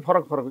क्याप्चर पनि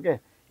फरक क्या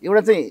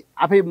एउटा चाहिँ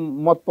आफै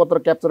मतपत्र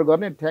क्याप्चर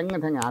गर्ने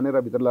ठ्याङ हानेर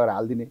भित्र लगेर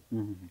हालिदिने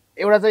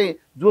एउटा चाहिँ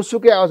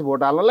जोसुकै आओस्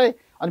भोट हाल्नलाई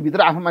अनि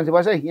भित्र आफ्नो मान्छे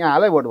बस्छ यहाँ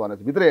हालै भोट भनेछ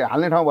भित्र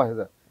हाल्ने ठाउँ बसेछ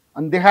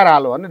अनि देखाएर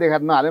हाल्यो भने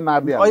देखाएर नहाले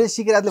मारिदियो अहिले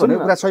सिके राउतले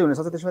भनेको कुरा सही हुन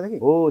सक्छ त्यसपछि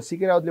हो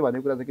सिके राउतले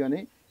भनेको कुरा चाहिँ के भने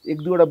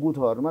 1-2वटा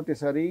बुथहरूमा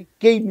त्यसरी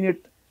केही मिनेट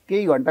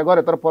केही घन्टा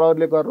गरे तर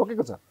प्रहरीले गरेर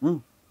रोकेको छ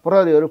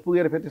प्रहरीहरू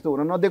पुगेर फेरि त्यस्तो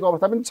हुन नदिएको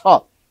अवस्था पनि छ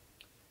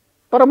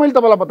तर मैले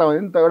तपाईँलाई बताएँ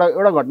नि त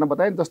एउटा घटना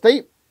बताएँ जस्तै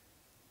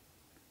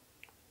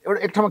एउटा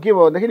एक ठाउँमा के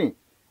भयो भनेदेखि नि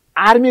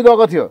आर्मी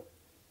गएको थियो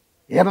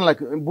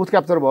हेर्नलाई बुथ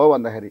क्याप्चर भयो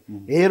भन्दाखेरि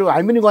हेरौँ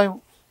हामी पनि गयौँ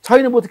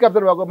छैन बुथ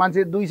क्याप्चर भएको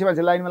मान्छे 200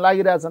 मान्छे लाइनमा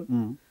लागिरहेछन्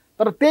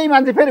तर त्यही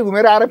मान्छे फेरि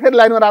घुमेर आएर फेरि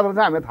लाइनमा राखेको छ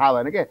हामीलाई थाहा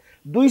भएन के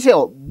 200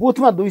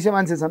 बुथमा 200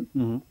 मान्छे छन्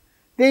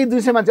त्यही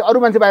 200 मान्छे अरू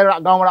मान्छे बाहिर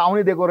गाउँबाट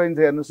आउने दिएको रहेछ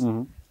हेर्नुहोस्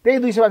त्यही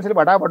 200 मान्छेले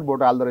भटाभट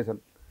भोट हाल्दो रहेछन्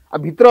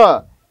अब भित्र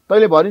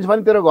तैँले भनिस्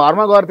भने तेरो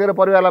घरमा गएर तेरो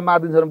परिवारलाई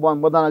मारिदिन्छ भने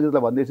मतदान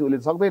अजितलाई भन्दैछु उसले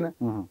सक्दैन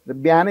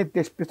बिहानै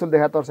त्यस पिस्तोल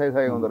देखा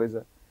तर्साइसकेको हुँदो रहेछ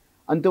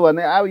अनि त्यो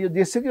भन्ने अब यो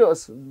जेसुकै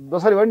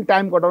जसरी पनि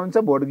टाइम कटाउनु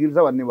छ भोट गिर्छ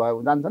भन्ने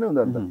भयो जान्छ नि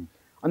उनीहरू त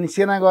अनि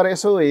सेना गएर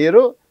यसो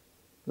हेरो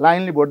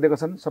लाइनले भोट दिएको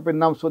छन् सबै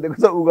नाम सोधेको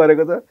छ ऊ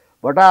गरेको छ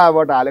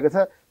भटाभट हालेको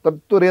छ तर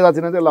त्यो रेदा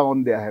चिन्ह चाहिँ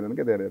लगाउनु दिएन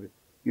क्या धेरै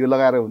यो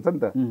लगाएर हुन्छ नि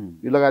त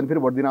यो लगाएर फेरि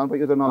भोट दिन आउनु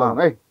यो त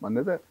नलाउनु है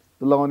भन्दै त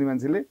त्यो लगाउने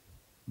मान्छेले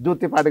जो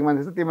त्यो पार्टीको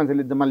मान्छे छ त्यो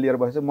मान्छेले जम्मा लिएर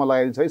बसेछ म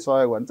लगाइदिन्छु है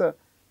सहयोग भन्छ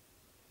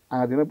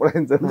आँखातिर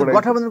पढाइन्छ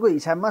गठबन्धनको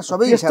हिसाबमा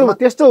सबै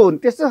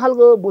त्यस्तो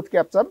खालको बुथ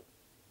क्याप्चर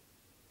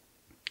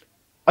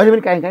अहिले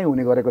पनि काहीँ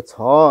हुने गरेको छ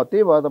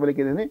त्यही भएर तपाईँले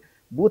के भने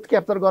बुथ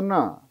क्याप्चर गर्न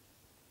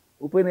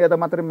उपेन्द्र यादव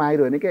मात्रै माहिर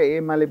होइन क्या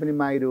एमाले पनि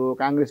माहिर हो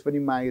काङ्ग्रेस पनि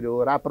माहिर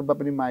हो राप्रपा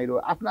पनि माहिर हो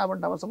आफ्नो आफ्नो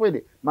ठाउँमा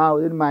सबैले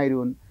माओवादी पनि माहिर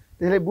हुन्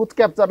त्यसैले बुथ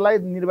क्याप्चरलाई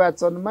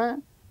निर्वाचनमा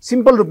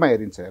सिम्पल रूपमा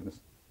हेरिन्छ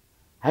हेर्नुहोस्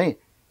है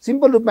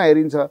सिम्पल रूपमा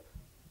हेरिन्छ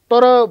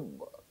तर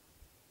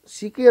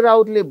सिके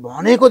राउतले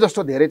भनेको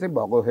जस्तो धेरै चाहिँ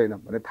भएको छैन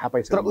भने थाहा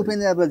पाइसक्यो तर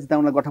उपेन्द्र यादवलाई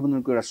जिताउनलाई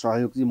गठबन्धनको एउटा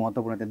सहयोग चाहिँ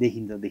महत्त्वपूर्ण त्यहाँ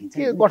देखिन्छ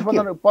के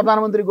गठबन्धन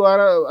प्रधानमन्त्री गएर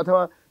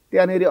अथवा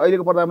त्यहाँनिर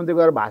अहिलेको प्रधानमन्त्री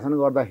गएर भाषण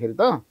गर्दाखेरि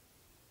त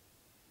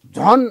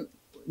झन्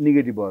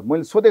नेगेटिभ भयो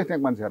मैले सोधेको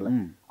थिएँ मान्छेहरूलाई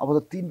अब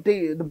त तिनटै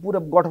एकदम पुरा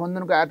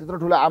गठबन्धनको आएर त्यत्रो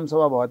ठुलो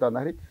आमसभा भयो त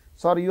भन्दाखेरि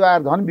सर यो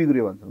आएर झन्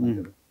बिग्रियो भन्छ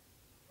मान्छेहरू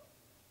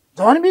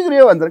झन्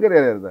बिग्रियो भन्छ क्या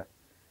हेरेर त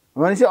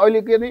भनेपछि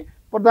अहिले के नि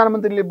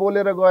प्रधानमन्त्रीले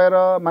बोलेर गएर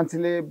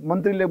मान्छेले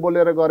मन्त्रीले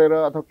बोलेर गरेर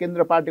अथवा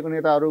केन्द्र पार्टीको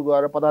नेताहरू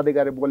गएर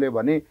पदाधिकारी बोल्यो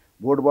भने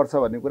भोट बढ्छ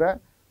भन्ने कुरा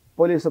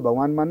पहिले यस्तो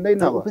भगवान्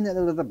मान्दैन उपेन्द्र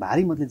यादव त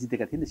भारी मतले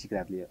जितेका थिए नि सिके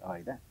राउतले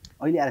अगाडि त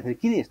अहिले आएर फेरि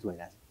किन यस्तो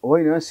भइरहेछ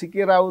होइन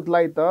सिके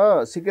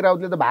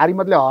राउतले त भारी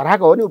मतले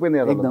हराएको हो नि उपेन्द्र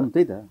यादव एकदम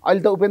त्यही त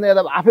अहिले त उपेन्द्र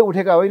यादव आफै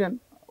उठेका होइनन्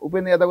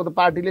उपेन्द्र यादवको त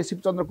पार्टीले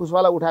शिवचन्द्र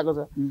कुशवाहालाई उठाएको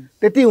छ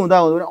त्यति हुँदा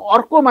हुँदैन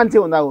अर्को मान्छे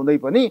हुँदा हुँदै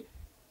पनि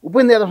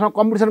उपेन्द्र यादवसँग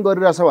कम्पिटिसन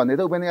गरिरहेछ भन्दै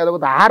त उपेन्द्र यादवको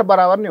त हार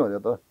बराबर नै हो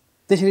त्यो त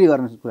त्यसरी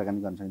गर्न कुराकानी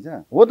गर्न सकिन्छ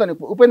हो त नि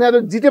उपेन्द्र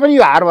यादव जिते पनि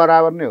यो हार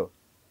बराबर नै हो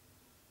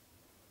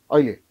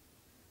अहिले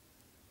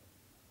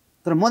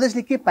तर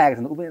मधेसले के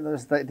पाएको छ उपेन्द्र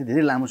यादव यति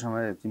धेरै लामो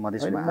समय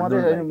मधेसमा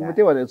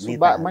त्यो भने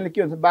मैले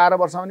के भन्छ 12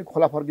 वर्षमा पनि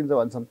खोला फर्किन्छ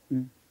भन्छन्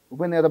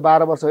उपेन्द्र यादव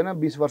 12 वर्ष होइन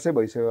 20 वर्षै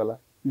भइसक्यो होला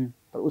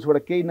तर उसबाट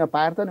केही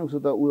नपाएर त नि उसो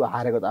त ऊ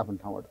हारेको त आफ्नो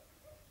ठाउँबाट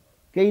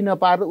केही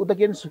नपाएर ऊ त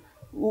के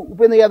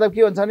उपेन्द्र यादव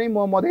के भन्छ नि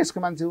म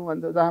मधेसको मान्छे हुँ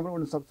भन्छ जहाँ पनि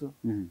उड्न सक्छु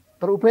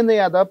तर उपेन्द्र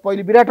यादव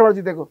पहिले विराटबाट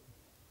जितेको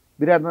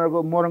विराटनगरको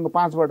मोरङको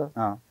 5 बाट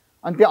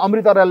अनि त्यहाँ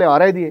अमृतराले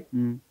हराइदिए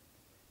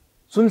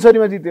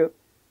सुनसरीमा जित्यो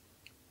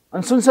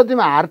अनि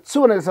सुनसरीमा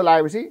हार्छु भनेर जस्तो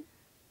लागेपछि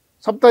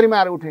सप्तरीमा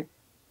आएर उठे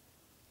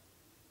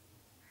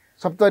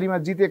सप्तरीमा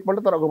जिते एकपल्ट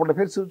तर अर्कोपल्ट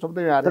फेरि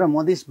सप्तरीमा हारे तर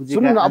मधेस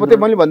सुन्नु न अब त्यो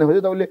मैले भन्दै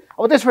खोजेँ त उसले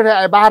अब त्यसपछि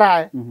आए 12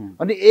 आए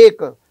अनि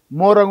एक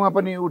मोरङमा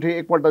पनि उठे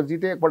एकपल्ट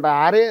जिते एकपल्ट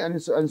हारे अनि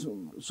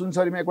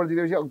सुनसरीमा एकपल्ट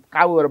जितेपछि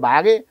काबु भएर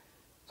भागे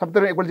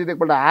सप्तरीमा एकपल्ट जिते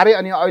एकपल्ट हारे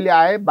अनि अहिले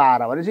आए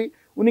 12 भनेपछि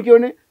उनी के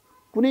भने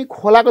कुनै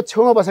खोलाको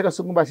छेउमा बसेका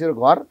सुकुम्बासीको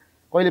घर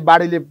कहिले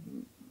बाढीले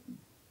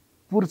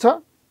पुर्छ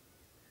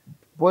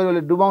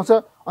पहिरोले डुबाउँछ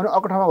अनि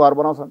अर्को ठाउँमा घर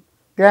बनाउँछन्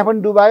त्यहाँ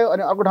पनि डुबायो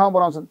अनि अर्को ठाउँमा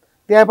बनाउँछन्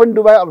त्यहाँ पनि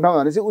डुबायो अर्को ठाउँमा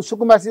भनेपछि ऊ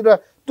सुकुम्बासी र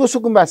त्यो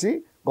सुकुम्बासी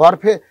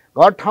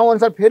घर ठाउँ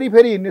अनुसार फेरि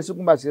हिँड्ने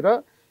सुकुम्बासी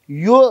र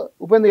यो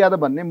उपेन्द्र यादव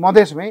भन्ने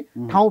मधेसमै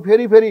ठाउँ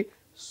फेरि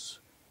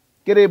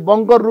के अरे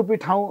बङ्कर रूपी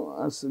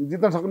ठाउँ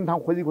जित्न सक्ने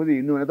ठाउँ खोजी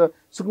हिँड्नु भने त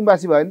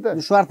सुकुम्बासी भयो नि त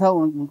स्वार्थ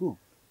उनको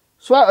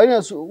होइन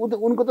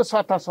उनको त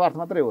स्वार्थ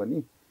मात्रै हो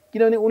नि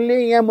किनभने उनले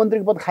यहाँ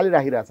मन्त्रीको पद खाली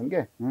राखिरहेछन्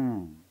क्या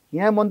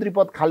यहाँ मन्त्री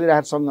पद खाली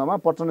राखेर सङ्घमा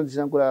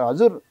प्रचण्डजीसँग कुरा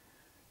हजुर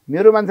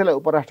मेरो मान्छेलाई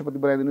उपराष्ट्रपति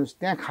बनाइदिनुहोस्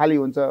त्यहाँ खाली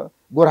हुन्छ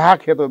गोर्खा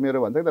खेत हो मेरो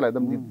भन्छ त्यसलाई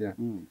एकदम जित्दैन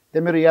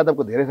त्यहाँ मेरो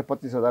यादवको धेरै छ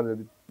 25,000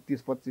 जति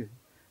 23,000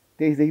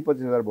 देखि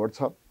 25,000 भोट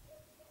छ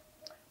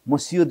म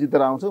सियो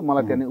जितेर आउँछु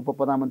मलाई त्यहाँ उप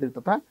प्रधानमन्त्री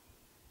तथा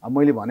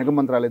मैले भनेको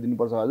मन्त्रालय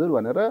दिनुपर्छ हजुर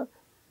भनेर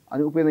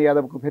अनि उपेन्द्र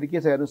यादवको फेरि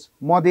के छ हेर्नुहोस्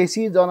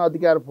मधेसी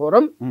जनअधिकार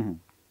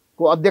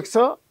फोरमको अध्यक्ष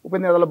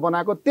उपेन्द्र यादवले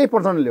बनाएको त्यही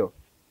प्रचण्डले हो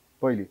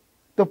पहिले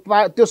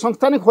त्यो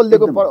संस्था नै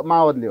खोलिदिएको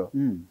माओवादीले हो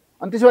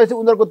अनि त्यसपछि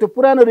उनीहरूको त्यो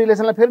पुरानो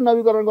रिलेसनलाई फेरि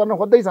नवीकरण गर्न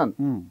खोज्दैछन्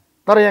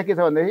तर यहाँ के छ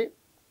भनेदेखि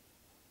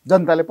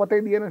जनताले पत्तै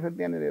दिएन फेरि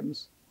त्यहाँनिर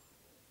हेर्नुहोस्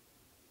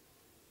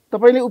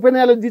तपाईँले उपेन्द्र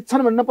यादव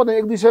जित्छन् भन्ने पत्ता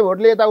 100-200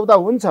 भोटले यताउता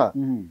हुन्छ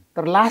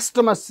तर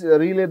लास्टमा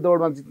रिले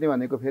दौडमा जित्ने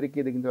भनेको फेरि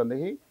के देखिन्छ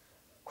भनेदेखि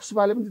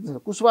कुशवाले पनि जित्छ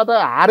कुशवा त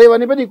हारे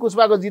भने पनि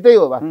कुशवाको जितै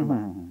हो वास्तवमा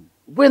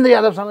उपेन्द्र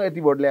यादवसँग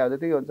यति भोट ल्यायो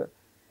त्यही हुन्छ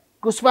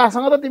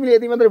कुशवासँग त तिमीले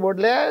यति मात्रै भोट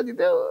ल्यायो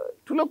जित्यो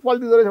ठुलो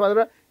पल्टिँदो रहेछ भनेर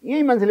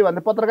यही मान्छेले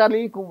भन्दा पत्रकारले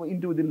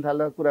इन्टरभ्यू दिन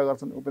थाल्दा कुरा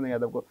गर्छन् उपेन्द्र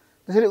यादवको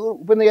त्यसैले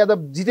उपेन्द्र यादव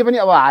जिते पनि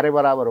अब हारे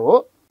बराबर हो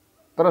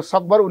तर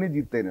सकभर उनी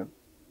जित्दैनन्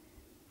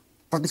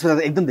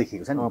प्रतिस्पर्धा एकदम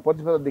देखिएको छ नि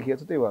प्रतिस्पर्धा देखिएको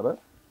छ त्यही भएर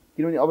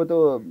किनभने अब त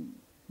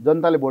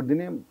जनताले भोट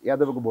दिने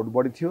यादवको भोट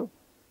बढी थियो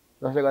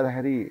जसले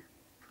गर्दाखेरि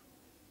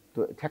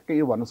त्यो ठ्याक्कै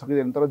यो भन्न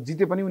सकिँदैन तर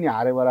जिते पनि उनी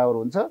हारे बराबर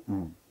हुन्छ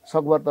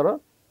सकभर तर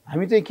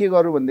हामी चाहिँ के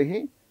गर्नु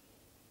भनेदेखि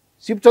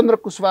शिवचन्द्र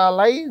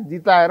कुशवाहालाई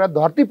जिताएर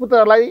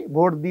धरतीपुत्रलाई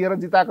भोट दिएर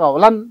जिताएका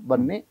होलान्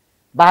भन्ने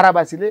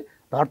बाराबासीले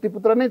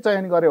धरतीपुत्र नै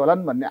चयन गरे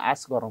होलान् भन्ने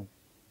आश गरौँ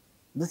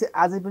जस्तै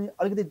आजै पनि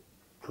अलिकति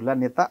ठुला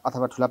नेता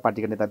अथवा ठुला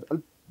पार्टीका नेता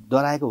अलिक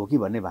डराएको हो कि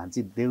भन्ने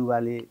भान्ची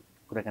देउवाले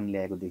कुराकानी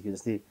ल्याएको देखियो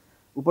जस्तै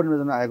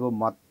उपनिर्वाचनमा आएको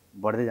मत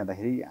बढ्दै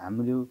जाँदाखेरि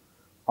हामीले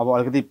अब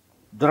अलिकति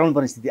डराउनु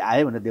पर्ने स्थिति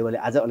आयो भनेर देउवाले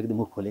आज अलिकति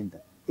मुख खोले नि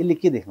त यसले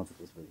के देखाउँछ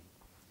त्यसपछि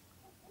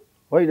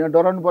होइन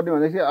डराउनु पर्ने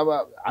भनेदेखि अब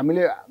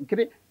हामीले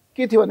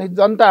के थियो भने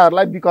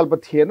जनताहरूलाई विकल्प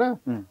थिएन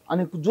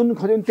अनि जुन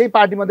खोज्यो त्यही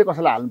पार्टी मात्रै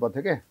कसैलाई हाल्नु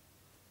पर्थ्यो क्या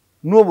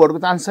नो भोटको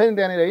चान्स छैन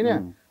त्यहाँनिर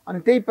होइन अनि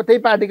त्यही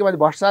पार्टीको माथि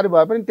भ्रष्टाचार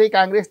भए पनि त्यही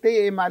काङ्ग्रेस त्यही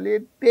एमाले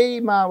त्यही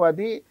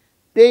माओवादी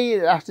त्यही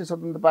राष्ट्रिय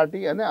स्वतन्त्र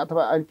पार्टी होइन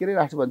अथवा के अरे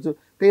राष्ट्र भन्छु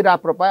त्यही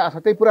राप्रपा अथवा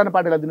त्यही पुरानो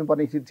पार्टीलाई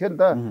दिनुपर्ने स्थिति थियो नि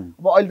त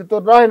अब अहिले त त्यो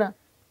रहेन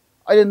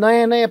अहिले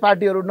नयाँ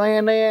पार्टीहरू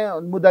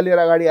नयाँ मुद्दा लिएर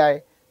अगाडि आए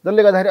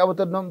जसले गर्दाखेरि अब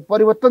त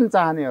परिवर्तन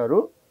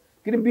चाहनेहरू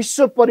किन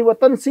विश्व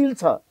परिवर्तनशील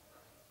छ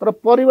तर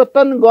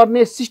परिवर्तन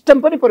गर्ने सिस्टम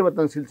पनि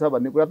परिवर्तनशील छ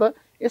भन्ने कुरा त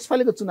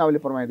यसपालिको चुनावले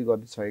प्रमाणित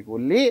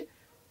गरिसकेकोले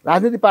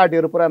राजनीतिक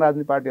पार्टीहरू पुरानो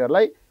राजनीतिक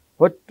पार्टीहरूलाई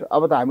होट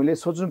अब त हामीले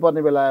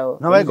सोच्नुपर्ने बेला हो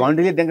नभए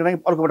घन्टीले ड्याङ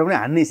अर्कोबाट पनि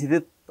हान्ने स्थिति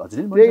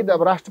हजुर त्यही त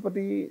अब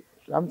राष्ट्रपति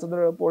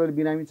रामचन्द्र पौडेल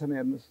बिरामी छन्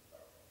हेर्नुहोस्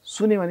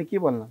सुन्यो भने के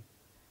भन्ला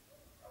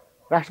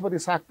राष्ट्रपति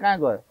साग कहाँ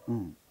गयो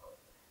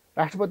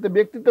राष्ट्रपति त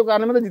व्यक्तित्वको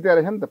कारणले त जितेको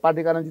रहेछ नि त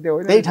पार्टी कारण जिते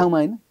होइन त्यही ठाउँमा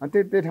होइन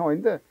त्यही ठाउँ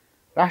होइन त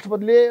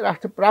राष्ट्रपतिले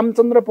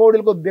रामचन्द्र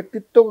पौडेलको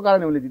व्यक्तित्वको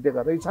कारणले उनले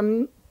जितेका रहेछन्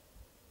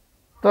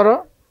तर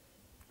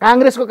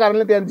काङ्ग्रेसको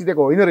कारणले त्यहाँ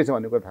जितेको होइन रहेछ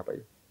भन्ने कुरा थाहा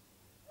पाइयो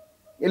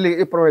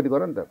यसले प्रभावित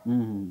गर्यो नि त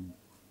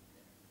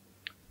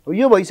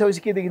यो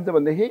भइसकेपछि के देखिन्छ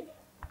भनेदेखि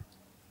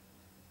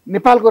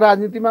नेपालको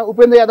राजनीतिमा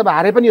उपेन्द्र यादव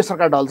हारे पनि यो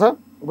सरकार ढल्छ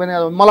उपेन्द्र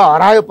यादव मलाई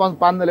हरायो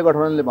पाण्डेले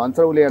गठबन्धनले भन्छ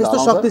उसले त्यस्तो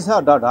शक्ति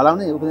छ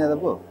ढलाउने उपेन्द्र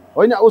यादवको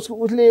होइन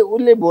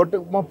उसले भोट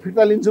म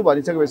फिर्ता लिन्छु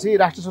भनिसकेपछि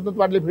राष्ट्रिय स्वतन्त्र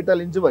पार्टीले फिर्ता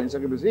लिन्छु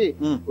भनिसकेपछि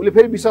उसले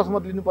फेरि विश्वास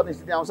मत लिनुपर्ने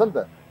स्थिति आउँछ नि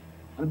त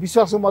अनि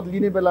विश्वासको मत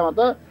लिने बेलामा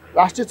त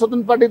राष्ट्रिय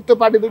स्वतन्त्र पार्टी त्यो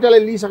पार्टी दुईटाले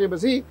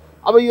लिइसकेपछि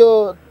अब यो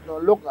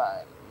लोक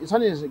छ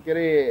नि के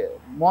अरे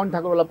मोहन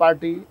ठाकुरवाला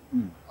पार्टी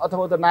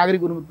अथवा त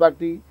नागरिक उन्मुक्त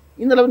पार्टी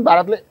यिनीहरूलाई पनि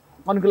भारतले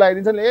कन्फी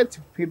लगाइदिन्छ नि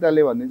फिर्ता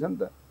ले भनिदिन्छ नि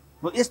त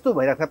यस्तो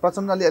भइरहेको छ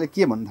प्रचण्डले अहिले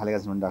के भन्नु थालेका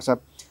छन् भने डाक्टर साहब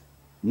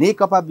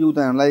नेकपा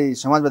विउताहरूलाई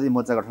समाजवादी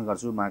मोर्चा गठन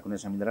गर्छु महाकुने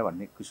संविधान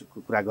भन्ने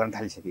कुरा गर्न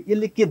थालिसके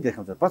यसले के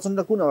देखाउँछ प्रचण्ड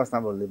कुन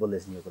अवस्थामा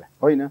बोल्दैछन् यो कुरा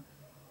होइन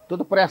त्यो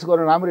त प्रयास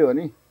गर्नु राम्रै हो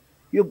नि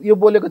यो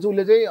बोलेको चाहिँ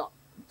उसले चाहिँ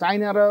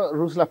चाइना र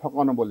रुसलाई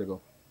फकाउन बोलेको,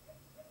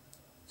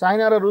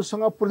 चाइना र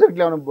रुससँग प्रोजेक्ट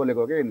ल्याउन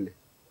बोलेको क्या यिनले।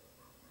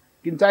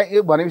 किन चाहिँ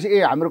यो भनेपछि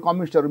हाम्रो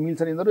कम्युनिस्टहरू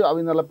मिल्छन् यिनीहरू, अब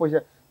यिनीहरूलाई पैसा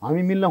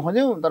हामी मिल्न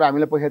खोज्यौँ तर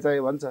हामीलाई पैसा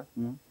चाहियो भन्छ।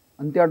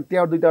 अनि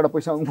त्यहाँ दुईवटा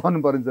पैसा उठाउनु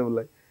परिन्छ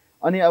उसलाई।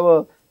 अनि अब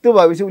त्यो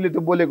भएपछि उसले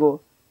त्यो बोलेको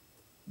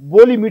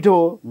बोली मिठो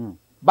हो,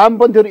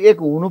 वामपन्थीहरू एक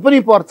हुनु पनि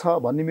पर्छ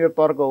भन्ने मेरो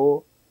तर्क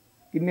हो।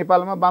 कि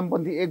नेपालमा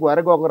वामपन्थी एक भएर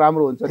गएको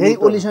राम्रो हुन्छ। फेरि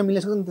ओलीसँग मिल्न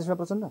सक्छ नि त्यसमा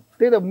प्रचण्ड?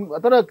 त्यही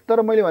त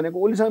तर मैले भनेको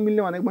ओलीसँग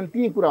मिल्ने भनेको मैले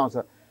त्यही कुरा आउँछ।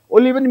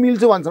 ओली पनि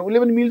मिल्छु भन्छन्, उसले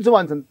पनि मिल्छु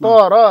भन्छन्,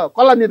 तर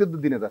कसलाई नेतृत्व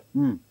दिने त?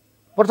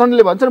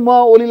 प्रचण्डले भन्छन् म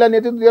ओलीलाई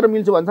नेतृत्व दिएर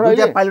मिल्छु भन्छन्।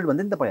 अहिले पाइलट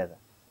भन्दै नि त पहिला त,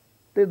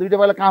 त्यही दुईटा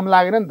पाइलट काम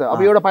लागेन नि त। अब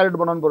एउटा पाइलट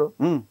बनाउनु पर्यो,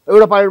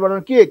 एउटा पाइलट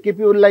बनाउनु के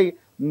केपी ओलीलाई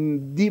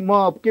म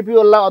केपी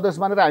ओलीलाई अध्यक्ष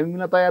मानेर हामी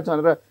मिल्न तयार छ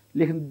भनेर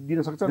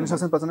दिन सक्छ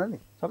प्रचण्डले?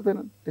 सक्दैन।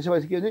 त्यसो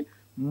भएपछि के भने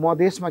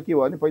मधेसमा के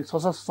भयो भने पहिले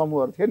सशस्त्र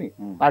समूहहरू थियो नि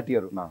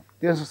पार्टीहरू,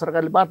 त्यसमा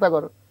सरकारले वार्ता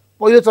गर्यो।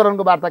 पहिलो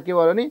चरणको वार्ता के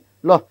भयो भने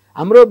ल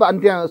हाम्रो अनि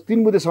त्यहाँ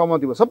 3 बुँदे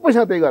सहमति भयो,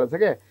 सबैसँग त्यही गरेछ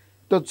क्या।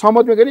 त्यो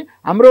सहमतिमा के भने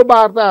हाम्रो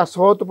वार्ता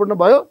सहमतिपूर्ण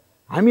भयो,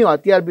 हामी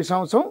हतियार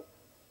बिसाउँछौँ,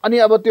 अनि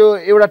अब त्यो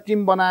एउटा टिम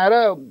बनाएर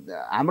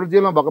हाम्रो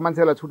जेलमा भएको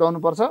मान्छेलाई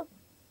छुटाउनुपर्छ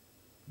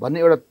भन्ने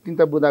एउटा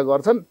 3टा बुँदा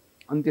गर्छन्।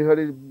 अनि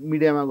त्यसरी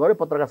मिडियामा गऱ्यो,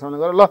 पत्रकार सामने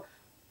गऱ्यो, ल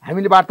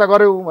हामीले वार्ता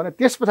गऱ्यौँ भने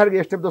त्यस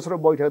पछाडिको स्टेप दोस्रो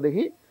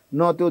बैठकदेखि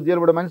न त्यो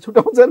जेलबाट मान्छे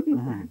छुटाउँछन्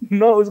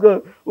न उसको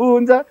ऊ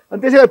हुन्छ। अनि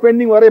त्यसै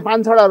पेन्डिङ भएर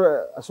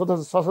 5-6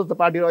 सशस्त्र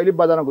पार्टीहरू अहिले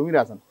बजारमा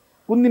घुमिरहेछन्।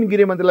 कुन दिन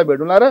गृहमन्त्रीलाई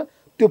भेटौँला र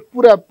त्यो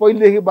पुरा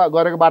पहिलेदेखि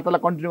गरेको वार्तालाई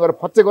कन्टिन्यू गरेर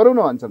फच्चे गरौँ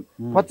न भन्छन्,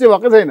 फच्चे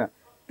भएकै छैन।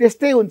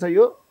 त्यस्तै हुन्छ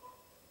यो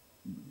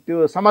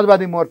त्यो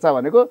समाजवादी मोर्चा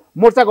भनेको।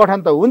 मोर्चा गठन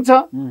त हुन्छ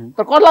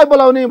तर कसलाई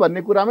बोलाउने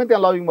भन्ने कुरामै त्यहाँ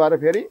लबिङ भएर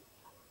फेरि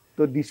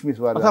त्यो डिसमिस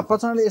भएर। अथवा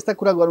प्रचण्डले यस्ता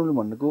कुरा गरौँ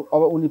भनेको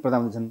अब उनी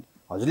प्रधानमन्त्री छन्,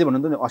 हजुरले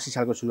भन्नु नि 80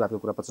 सालको सुरुवातको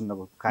कुरा,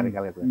 प्रचण्डको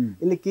कार्यकालको कुरा,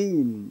 यसले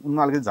केही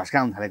उनमा अलिकति झस्का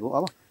आउन थालेको?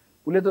 अब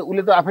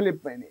उसले त आफैले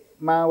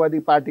माओवादी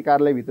पार्टी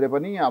कार्यालयभित्र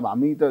पनि अब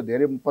हामी त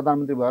धेरै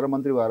प्रधानमन्त्री भएर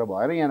मन्त्री भएर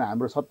भएर यहाँ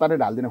हाम्रो सत्ता नै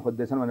ढालिदिन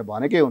खोज्दैछन् भनेर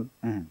भनेकै हुन्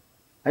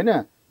होइन।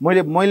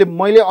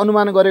 मैले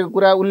अनुमान गरेको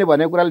कुरा उनले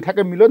भनेको कुराले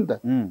ठ्याक्कै मिल्यो नि त।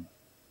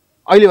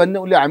 अहिले भन्दा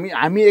उसले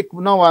हामी एक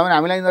नभयो भने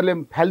हामीलाई यिनीहरूले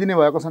फ्यालिदिने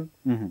भएको छन्,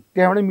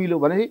 त्यहाँबाटै मिल्यो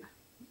भनेपछि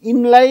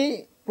यिनलाई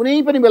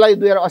कुनै पनि बेला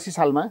 2080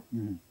 सालमा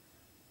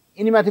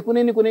यिनीमाथि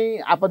कुनै न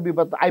कुनै आपद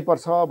विपद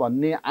आइपर्छ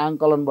भन्ने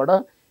आङ्कलनबाट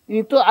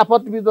यिनी त्यो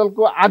आपद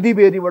विपदको आधी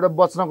बेरीबाट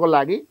बच्नको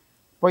लागि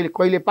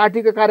कहिले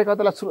पार्टीका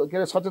कार्यकर्तालाई के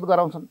अरे सचेत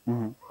गराउँछन्,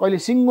 कहिले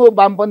सिङ्गो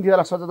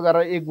वामपन्थीहरूलाई सचेत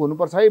गरेर एक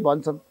हुनुपर्छ है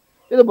भन्छन्।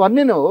 यो त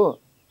भन्ने नै हो।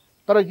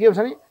 तर के हुन्छ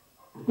भने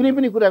कुनै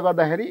पनि कुरा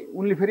गर्दाखेरि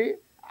उनले फेरि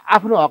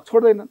आफ्नो हक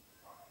छोड्दैनन्।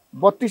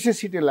 3200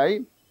 सिटलाई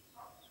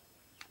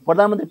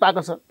प्रधानमन्त्री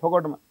पाएको छ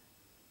फोकटमा,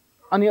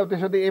 अनि अब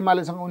त्यसपछि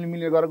एमालेसँग उनले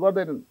मिलेर गरेर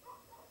गर्दैनन्।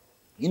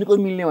 यिनको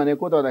मिल्ने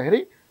भनेको त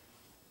भन्दाखेरि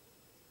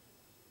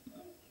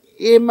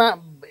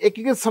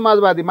एकीकृत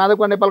समाजवादी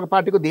माधवका नेपालको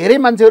पार्टीको धेरै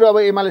मान्छेहरू अब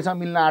एमालेसँग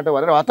मिल्न आँटो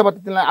भनेर हतपत्त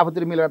तिनलाई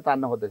आफूतिर मिलेर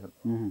तान्न खोज्दैछन्।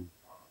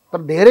 तर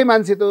धेरै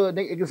मान्छे त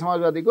एकीकृत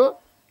समाजवादीको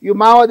यो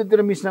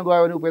माओवादीतिर मिस्न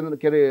गयो भने उपेन्द्र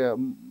के अरे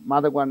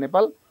माधवका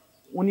नेपाल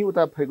उनी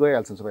उता फेरि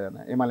गइहाल्छन्,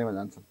 सबैजना एमालेमा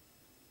जान्छन्।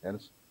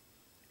 हेर्नुहोस्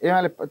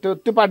एमाले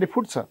त्यो पार्टी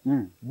फुट्छ,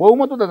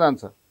 बहुमत उता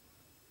जान्छ।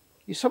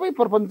 यी सबै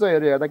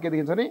प्रपञ्चहरू हेर्दा के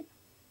देखिन्छ भने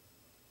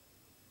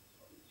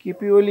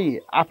केपी ओली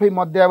आफै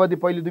मध्यावधि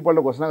पहिले 2 पल्ट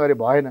घोषणा गरे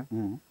भएन।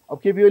 अब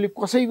केपी ओली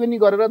कसै पनि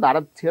गरेर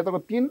धारा 76 को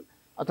 3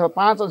 अथवा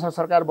 5 अनुसार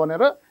सरकार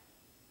बनेर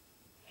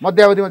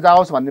मध्यावधिमा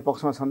जाओस् भन्ने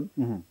पक्षमा छन्।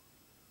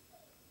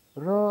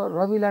 र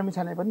रवि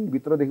लामिछाने पनि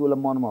भित्रदेखि उसलाई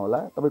मनमा होला,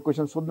 तपाईँ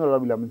क्वेसन सोध्नु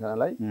रवि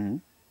लामिछानेलाई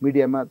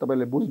मिडियामा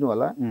तपाईँले बुझ्नु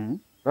होला।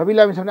 रवि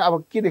लामिछाने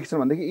अब के देख्छन्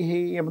भनेदेखि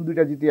यहाँ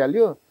 2टा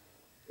जितिहाल्यो,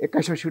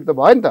 21औं सिट त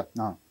भयो नि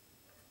त,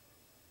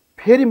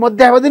 फेरि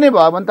मध्यावधि नै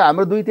भयो भने त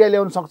हाम्रो 2/3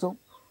 ल्याउन सक्छौँ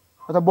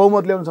अथवा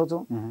बहुमत ल्याउन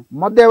सक्छौँ।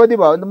 मध्यावधि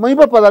भयो भने त मै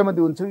पो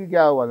प्रधानमन्त्री हुन्छु कि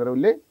क्या हो भनेर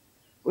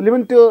उसले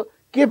पनि त्यो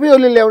केपी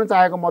ओलीले ल्याउन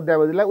चाहेको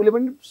मध्यावधिलाई उसले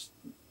पनि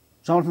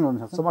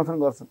समर्थन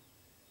गर्छन्।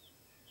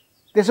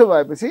 त्यसो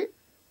भएपछि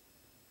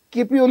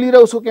केपी ओली र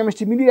उसको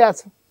केमिस्ट्री मिलिरहेछ।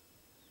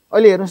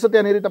 अहिले हेर्नुहोस् त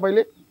त्यहाँनिर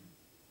तपाईँले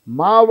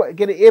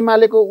के अरे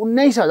एमालेको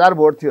 19,000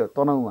 भोट थियो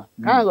तनहुमा,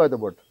 कहाँ गयो त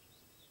भोट?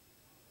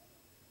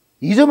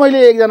 हिजो मैले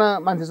एकजना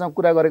मान्छेसँग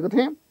कुरा गरेको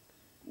थिएँ,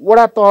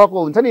 वडा तहको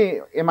हुन्छ नि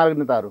एमाले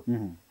नेताहरू,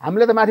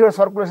 हामीले त माथिबाट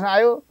सर्कुलेसन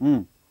आयो,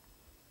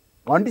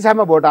 घन्टी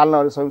छापमा भोट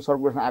हाल्न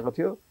सर्कुलेसन आएको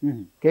थियो,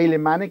 केहीले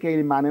माने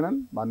केहीले मानेनन्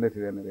भन्दै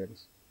थियो। यहाँनिर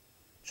हेर्नुहोस्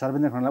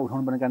सर्वेन्द्र खनाललाई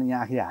उठाउनु पर्ने कारण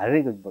यहाँ आखिर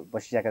हारेरै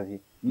बसिरहेका थिए,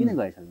 किन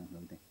गए सर्वेन्द्र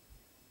खनाल?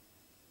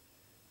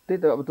 त्यही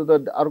त अब त्यो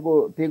त अर्को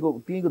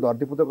त्यहीँको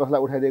धरतीपुत्र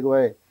कसलाई उठाइदिएको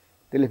भए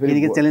त्यसले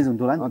फेरि च्यालेन्ज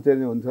हुन्थ्यो होला,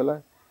 च्यालेन्ज हुन्थ्यो होला।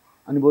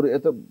 अनि बरु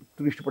यता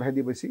टुरिस्ट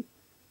पठाइदिएपछि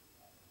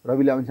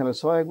रवि लामिछानेलाई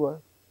सहयोग भयो।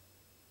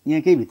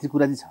 यहाँ केही भित्री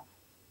कुरा चाहिँ छ,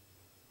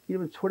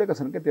 किनभने छोडेका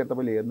छन् क्या त्यहाँ।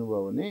 तपाईँले हेर्नुभयो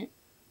भने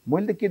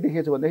मैले त के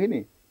देखेको छु भनेदेखि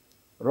नि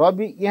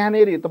रवि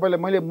यहाँनिर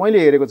तपाईँलाई मैले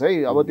हेरेको छ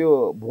है, अब त्यो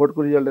भोटको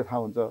रिजल्ट थाहा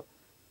हुन्छ।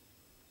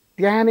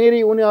 त्यहाँनिर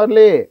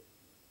उनीहरूले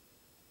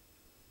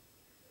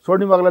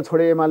स्वर्णिमगलाई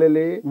छोडे एमाले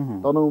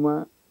तनहुमा,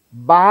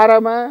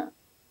 12मा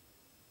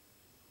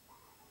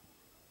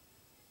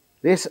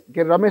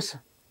रमेश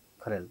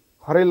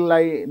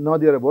खरेललाई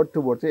नदिएर भोट,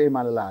 त्यो भोट चाहिँ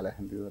एमालेलाई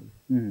हालेको थियो।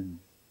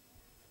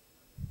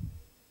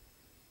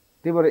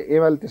 त्यही भएर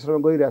एमाले तेस्रोमा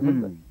गइरहेको छ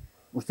नि त।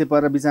 उस्तै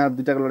पर बिचमा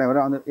दुईटाको लडाइँ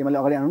भएर एमाले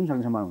अगाडि आउनु पनि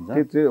सक्ने सम्भावना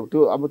हुन्छ।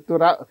 त्यो अब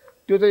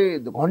त्यो चाहिँ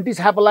घन्टी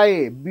छापलाई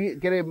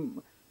के अरे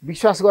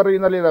विश्वास गरेर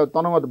यिनीहरूले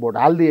तनहुँमा भोट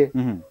हालिदिए,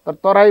 तर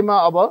तराईमा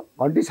अब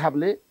घन्टी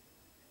छापले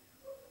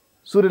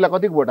सूर्यलाई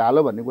कतिको भोट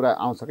हाल्यो भन्ने कुरा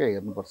आउँछ क्या,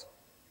 हेर्नुपर्छ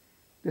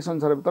त्यस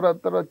अनुसार।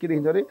 तर के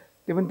देखिन्छ अरे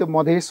त्यो पनि त्यो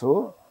मधेस हो,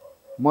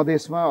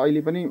 मधेसमा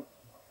अहिले पनि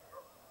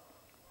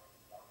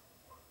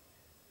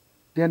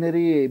त्यहाँनिर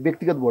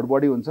व्यक्तिगत भोट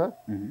बढी हुन्छ।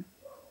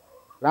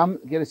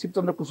 के अरे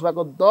शिवचन्द्र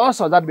कुशवाको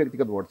 10,000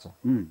 व्यक्तिगत भोट छ,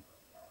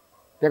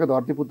 त्यहाँको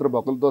धरतीपुत्र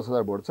भएको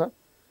 10,000 भोट छ।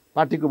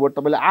 पार्टीको भोट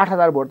तपाईँले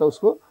 8,000 भोट त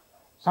उसको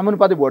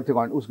समानुपातिक भोट थियो,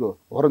 उसको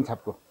होरन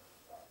छापको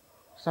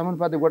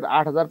समानुपातिक भोट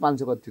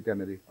 8,500 कति थियो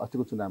त्यहाँनिर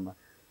अस्तिको चुनावमा,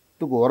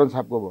 त्यो होरन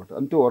छापको भोट।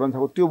 अनि त्यो होरन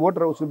छापको त्यो भोट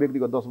र उसको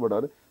व्यक्तिगत 10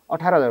 भोटहरू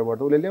 18,000 भोट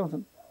त उसले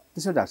ल्याउँछन्।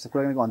 त्यसो ढाक्छ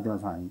कुराकानीको अन्त्यमा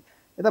छौँ हामी।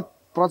 यता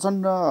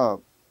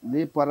प्रचण्डले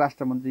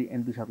परराष्ट्र मन्त्री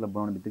एनपी साउदलाई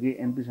बनाउने बित्तिकै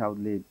एनपी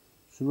साउदले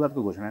सुरुवातको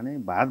घोषणा नै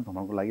भारत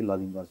भ्रमणको लागि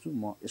लगिङ गर्छु,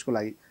 म यसको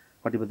लागि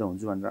कटिबद्ध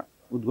हुन्छु भनेर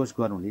उद्घोष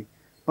गर्नुले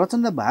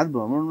प्रचण्ड भारत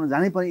भ्रमणमा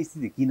जानै पर्ने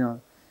स्थिति किन,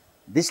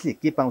 देशले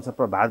के पाउँछ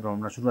भारत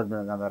भ्रमणमा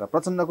सुरुवातमा जाँदा, र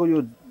प्रचण्डको यो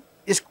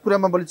यसको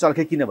कुरामा बढी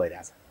चर्के किन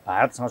भइरहेछ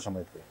भारतसँग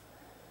समेत?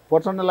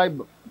 प्रचण्डलाई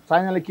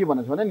चाइनाले के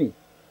भनेको छ भने नि,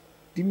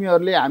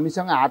 तिमीहरूले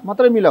हामीसँग हात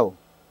मात्रै मिलाऊ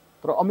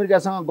तर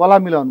अमेरिकासँग गला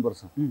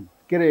मिलाउनुपर्छ,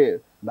 के अरे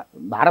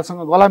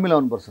भारतसँग गला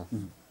मिलाउनुपर्छ,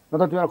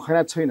 नत्र तिमीहरू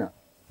खैरात छैन।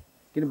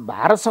 किन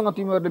भारतसँग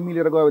तिमीहरूले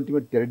मिलेर गयो भने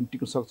तिमीहरू धेरै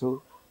टिक्न सक्छौ,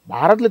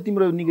 भारतले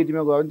तिम्रो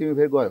निगेटिभमा गयो भने तिमी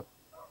फेरि गयो।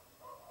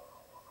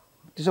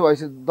 त्यसो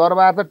भएपछि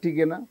दरबार त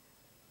टिकेन,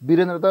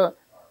 वीरेन्द्र त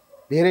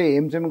धेरै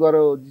हेमचेम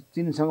गर्यो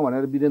चिनसँग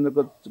भनेर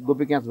वीरेन्द्रको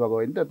गोपी क्याच भएको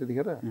होइन त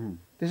त्यतिखेर।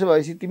 त्यसो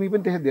भएपछि तिमी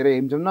पनि त्यसै धेरै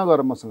हेमचेम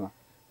नगर मसँग,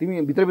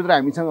 तिमी भित्रभित्र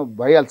हामीसँग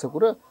भइहाल्छ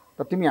कुरा,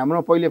 तर तिमी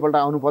हाम्रोमा पहिलोपल्ट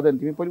आउनु पर्दैन,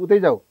 तिमी पहिले उतै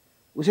जाऊ,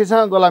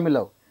 उसैसँग गला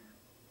मिलाऊ,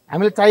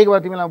 हामीले चाहिएको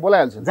भए तिमीलाई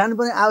बोलाइहाल्छ।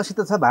 जानुपर्ने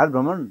आवश्यकता छ भारत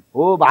भ्रमण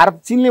हो, भारत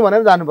चिनले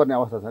भनेर जानुपर्ने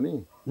अवस्था छ नि,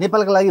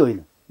 नेपालको लागि होइन।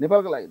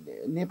 नेपालको लागि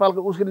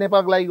उसको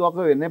नेपालको लागि गएको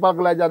होइन,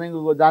 नेपालको लागि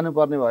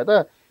जानुपर्ने भयो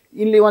त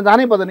यिनले उहाँ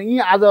जानै पर्दैन। यी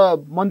आज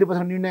मन्त्री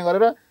परिषदले निर्णय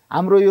गरेर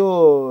हाम्रो यो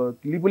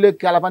लिपुले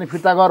कालापानी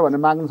फिर्ता गर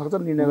भनेर माग्न सक्छ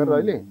निर्णय गरेर,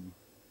 अहिले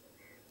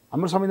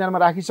हाम्रो संविधानमा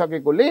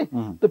राखिसकेकोले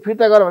त्यो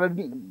फिर्ता गर भनेर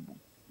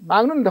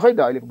माग्नु नि त, खै त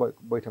अहिलेको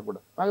बैठकबाट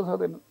माग्न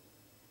सक्दैन।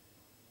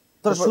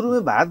 तर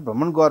सुरुमै भारत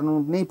भ्रमण गर्नु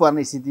नै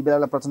पर्ने स्थिति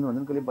बेला बेला प्रचण्ड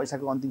भन्छन्, कहिले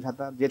वैशाखको अन्तिम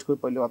साता जेठको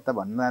पहिलो हप्ता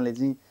भन्नाले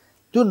चाहिँ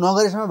त्यो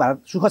नगरेसम्म भारत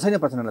सुख छैन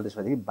प्रचण्डलाई।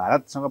 त्यसपछि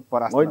भारतसँग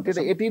परास्त त्यो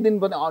त यति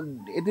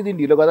दिन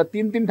ढिलो गर्दा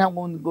 3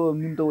 ठाउँको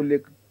निम्तो उसले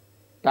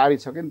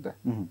टाढिसक्यो नि त।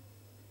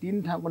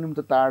 3 ठाउँको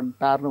निम्तो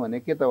टार्नु भने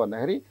के त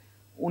भन्दाखेरि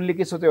उनले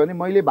के सोच्यो भने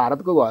मैले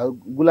भारतको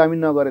गुलामी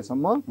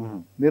नगरेसम्म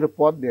मेरो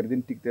पद धेरै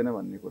दिन टिक्दैन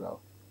भन्ने कुरा हो।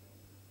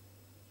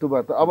 त्यो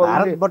भएर त अब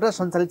भारतबाट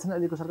सञ्चालित छन्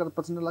अहिलेको सरकार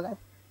प्रचण्ड लगायत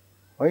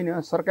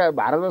होइन, सरकार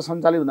भारतबाट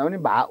सञ्चालित हुँदा पनि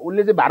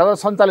उसले चाहिँ भारतबाट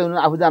सञ्चालित हुनु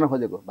आफू जान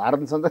खोजेको,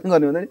 भारतले सञ्चालित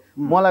गर्ने हुँदैन,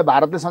 मलाई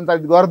भारतले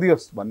सञ्चालित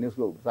गरिदियोस् भन्ने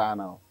उसको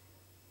चाहना हो।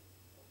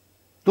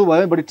 त्यो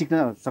भयो बढी टिक्न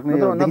सक्ने,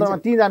 नत्र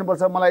त्यहीँ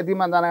जानुपर्छ, मलाई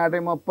यतिमा जान आँटे,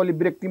 म पहिले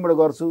ब्रेक तिमीबाट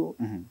गर्छु,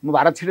 म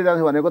भारत छिटो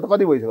जान्छु भनेको त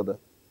कति भइसक्यो त,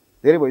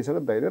 धेरै भइसक्यो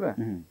नि त होइन र।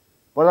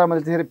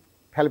 प्रधानमन्त्री त्यसरी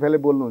फ्यालफ्याले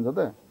बोल्नुहुन्छ त,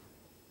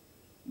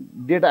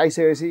 डेट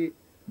आइसकेपछि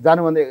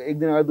जानुभन्दा 1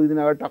 दिन अगाडि 2 दिन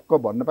अगाडि टक्क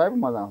भन्न पाए पनि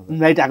मजा आउँछ।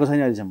 लाइट आएको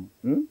छैन अहिलेसम्म,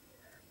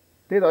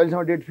 त्यही त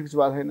अहिलेसम्म डेट फिक्स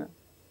भएको छैन।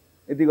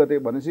 यति गते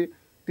भनेपछि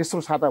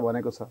तेस्रो साता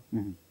भनेको छ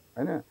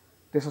होइन,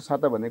 तेस्रो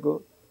साता भनेको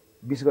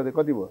 20 गते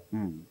कति भयो,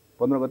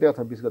 15 गते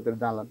अथवा 20 गते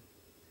जान्लान्,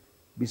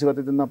 20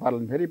 गते त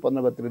नपार्लान्, फेरि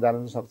 15 गते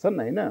जान सक्छन्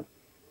होइन।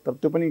 तर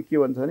त्यो पनि के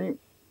भन्छ भने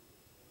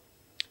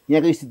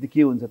यहाँको स्थिति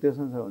के हुन्छ त्यो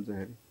संसार हुन्छ,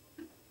 फेरि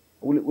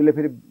उसले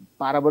फेरि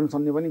पारावरण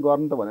सन्धि पनि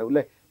गर्नु त भनेर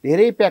उसले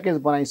धेरै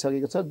प्याकेज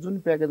बनाइसकेको छ, जुन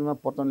प्याकेजमा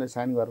प्रचण्डले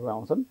साइन गरेर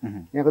आउँछन्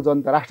यहाँको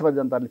जनता, राष्ट्रवादी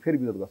जनताले फेरि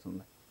विरोध गर्छन्।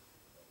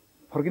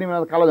 फर्किने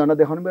बेला कालो झन्डा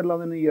देखाउनु बेला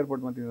लाउँदैन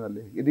एयरपोर्टमा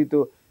तिनीहरूले। यदि त्यो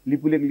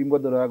लिपुलेक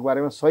लिम्बुदुराको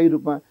बारेमा सही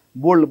रूपमा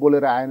बोल्ड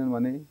बोलेर आएनन्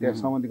भने, त्यहाँ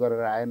सहमति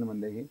गरेर आएनन्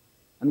भनेदेखि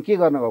अनि के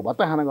गर्न गएको,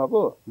 भत्ता खान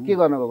गएको, के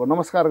गर्न गएको,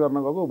 नमस्कार गर्न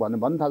गएको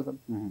भन्न थाल्छन्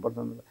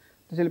प्रचण्डले।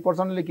 त्यसैले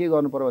प्रचण्डले के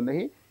गर्नु पर्यो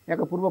भनेदेखि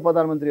यहाँको पूर्व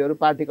प्रधानमन्त्रीहरू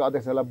पार्टीका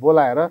अध्यक्षहरूलाई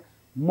बोलाएर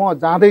म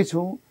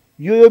जाँदैछु,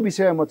 यो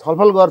विषयमा म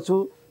छलफल गर्छु,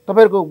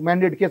 तपाईँहरूको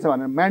म्यान्डेट के छ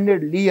भनेर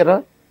म्यान्डेट लिएर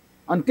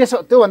अनि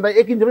त्योभन्दा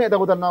 1 इन्च पनि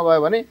यताउता नगयो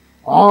भने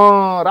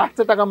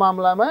राष्ट्रियताका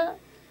मामलामा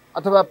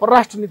अथवा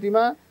परराष्ट्र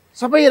नीतिमा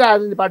सबै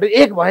राजनीतिक पार्टी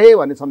एक भए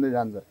भन्ने सन्देश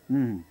जान्छ।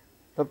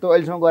 तर त्यो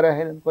अहिलेसम्म गरेका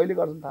छैनन्, कहिले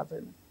गर्छन् थाहा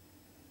छैन,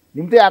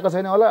 निम्तै आएको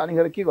छैन होला,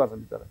 अनिखेर के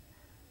गर्छन् तर।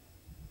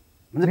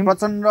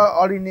 प्रचण्ड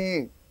अडिने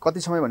कति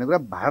समय भन्ने कुरा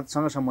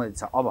भारतसँग सम्बन्धित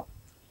छ अब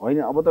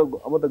होइन।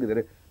 अब त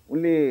धेरै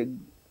उनले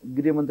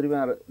गृहमन्त्रीमा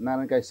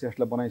नारायण काजी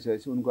श्रेष्ठलाई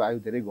बनाइसकेपछि उनको आयु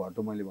धेरै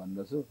घट्यो मैले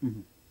भन्दछु।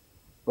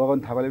 गगन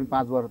थापाले पनि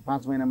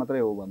 5 महिना मात्रै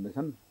हो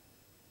भन्दैछन्।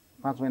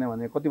 5 महिना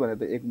भने कति भने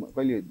त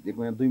कहिले 1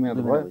 महिना 2 महिना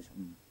त भयो।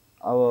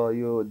 अब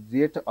यो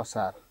जेठ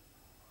असार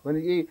भने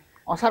यही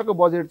असारको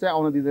बजेट चाहिँ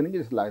आउन दिँदैन कि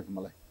जस्तो लाग्छ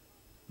मलाई।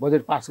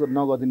 बजेट पास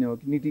नगरिदिने हो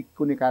कि नीति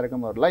कुनै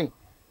कार्यक्रमहरूलाई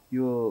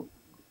यो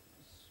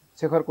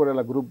शेखर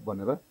कोइराला ग्रुप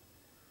भनेर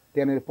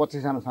त्यहाँनिर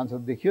 25 जना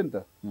सांसद देखियो नि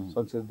त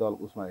संसदीय दल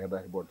उसमा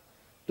हेर्दाखेरि भोट,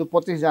 त्यो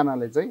 25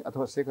 जनाले चाहिँ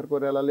अथवा शेखर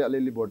कोइरालाले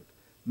अलिअलि भोट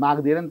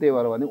माग्दिएर नि, त्यही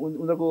भएर भने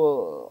उनीहरूको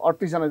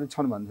 38 जना चाहिँ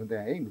छन् भन्छन्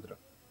त्यहाँ है भित्र।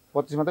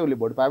 25 मात्रै उसले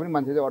भोट पाए पनि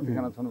मान्छे चाहिँ 38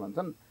 जना छन्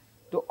भन्छन्।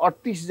 त्यो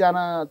 38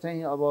 जना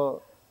चाहिँ अब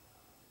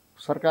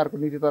सरकारको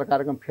नीति तथा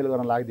कार्यक्रम फेल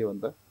गर्न लाग्दियो भने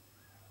त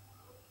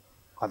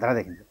खतरा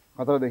देखिन्छ।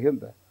 खतरा देखियो नि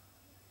त।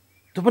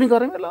 त्यो पनि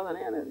गरेमै ल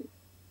नि।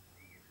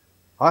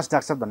 हस्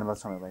डाक्टर साहब, धन्यवाद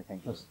समय भाइ,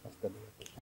 थ्याङ्क यू। हस्।